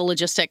lot about the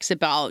logistics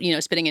about,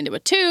 spitting into a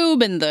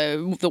tube and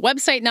the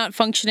website not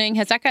functioning.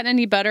 Has that gotten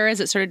any better? Has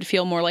it started to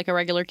feel more like a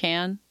regular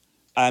Cannes?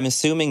 I'm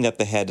assuming that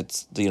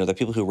the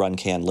people who run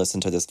Cannes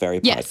listen to this very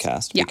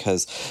podcast,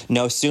 because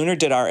no sooner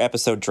did our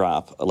episode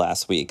drop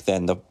last week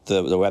than the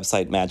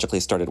website magically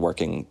started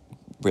working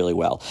really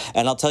well.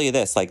 And I'll tell you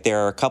this, like, there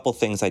are a couple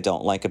things I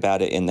don't like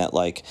about it in that,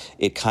 like,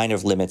 it kind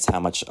of limits how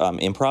much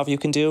improv you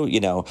can do. You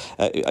know,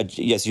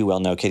 as you well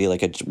know, Katie,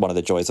 like one of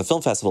the joys of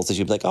film festivals is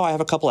you'd be like, oh, I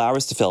have a couple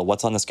hours to fill.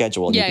 What's on the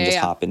schedule? And you can just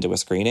hop into a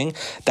screening.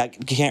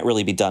 That can't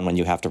really be done when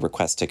you have to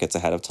request tickets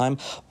ahead of time.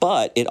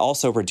 But it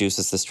also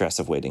reduces the stress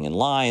of waiting in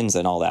lines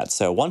and all that.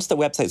 So once the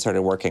website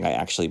started working, I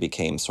actually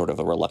became sort of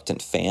a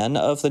reluctant fan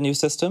of the new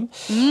system.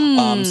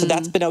 So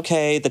that's been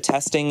okay. The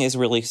testing is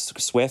really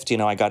swift. You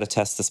know, I got a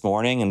test this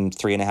morning, and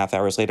 3.5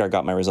 hours later, I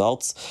got my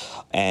results.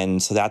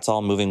 And so that's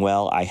all moving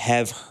well. I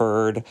have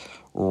heard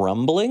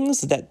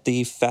rumblings that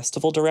the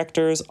festival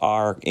directors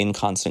are in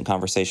constant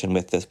conversation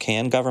with the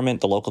Cannes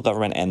government, the local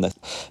government, and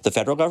the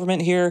federal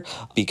government here,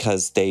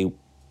 because they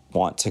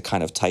want to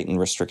kind of tighten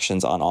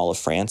restrictions on all of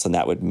France, and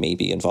that would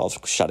maybe involve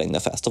shutting the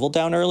festival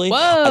down early.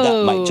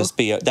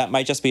 That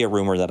might just be a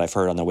rumor that I've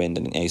heard on the wind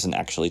and isn't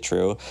actually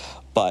true.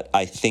 But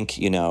I think,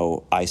 you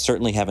know, I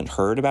certainly haven't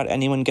heard about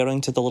anyone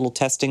going to the little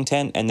testing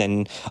tent and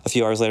then a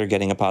few hours later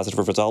getting a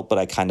positive result, but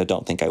I kind of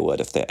don't think I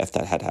would if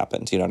that had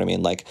happened. You know what I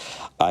mean? Like,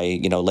 Léa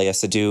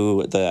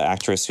Seydoux, the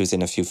actress who's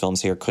in a few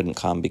films here, couldn't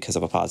come because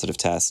of a positive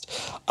test.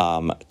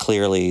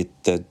 Clearly,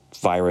 the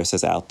virus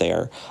is out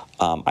there.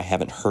 I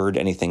haven't heard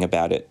anything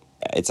about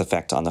its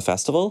effect on the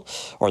festival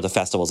or the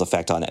festival's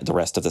effect on the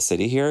rest of the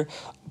city here,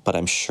 but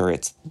I'm sure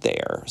it's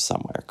there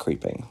somewhere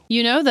creeping.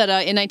 You know that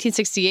in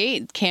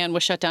 1968, Cannes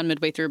was shut down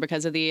midway through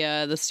because of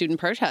the student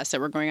protests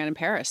that were going on in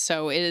Paris.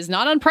 So it is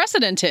not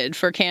unprecidented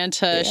for Cannes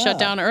to shut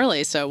down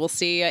early. So we'll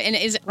see. And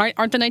aren't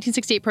the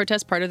 1968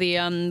 protests part of the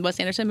Wes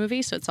Anderson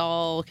movie? So it's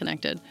all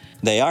connected.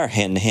 They are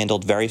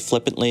handled very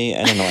flippantly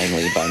and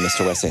annoyingly by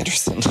Mr. Wes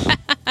Anderson.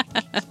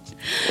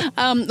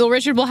 Well,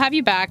 Richard, we'll have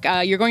you back.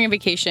 You're going on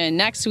vacation.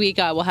 Next week,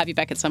 we'll have you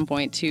back at some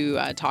point to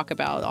talk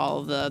about all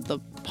of the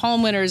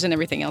Palm winners and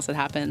everything else that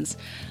happens.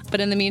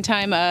 But in the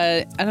meantime,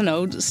 I don't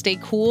know, stay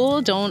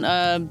cool. Don't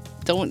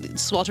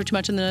swelter too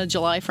much in the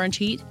July French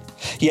heat.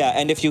 Yeah,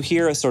 and if you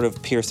hear a sort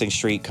of piercing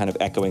shriek kind of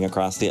echoing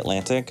across the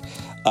Atlantic,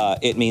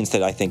 it means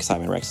that I think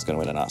Simon Rex is going to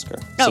win an Oscar.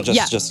 So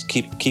just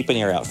keep an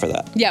ear out for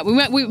that. Yeah, we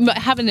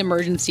have an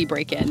emergency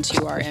break-in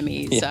to our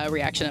Emmys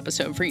reaction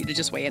episode for you to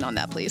just weigh in on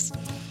that, please.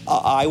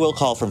 I will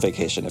call from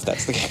vacation if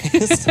that's the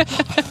case.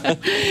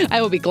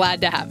 I will be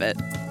glad to have it.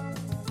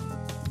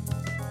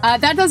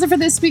 That does it for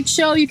this week's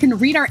show. You can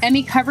read our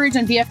Emmy coverage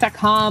on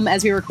VF.com.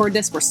 As we record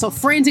this, we're still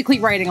frantically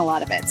writing a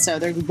lot of it, so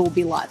there will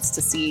be lots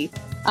to see.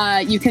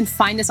 You can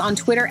find us on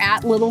Twitter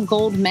at Little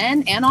Gold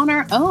Men and on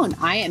our own.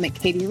 I am at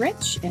Katie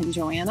Rich, and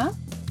Joanna.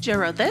 Joe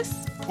wrote this.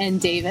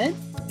 And David.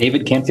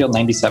 David Canfield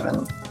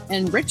 97.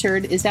 And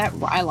Richard is at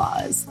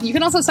Rylaws. You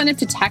can also sign up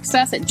to text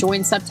us at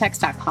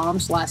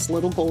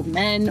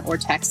joinsubtext.com/littlegoldmen or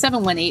text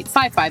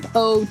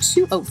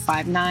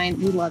 718-550-2059.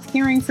 We love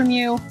hearing from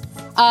you.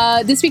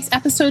 This week's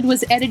episode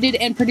was edited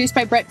and produced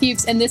by Brett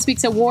Fuchs, and this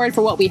week's award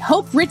for what we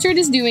hope Richard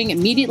is doing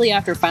immediately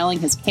after filing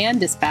his Cannes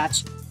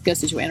dispatch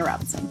goes to Joanna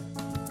Robinson.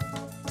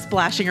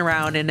 Splashing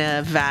around in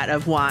a vat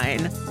of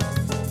wine.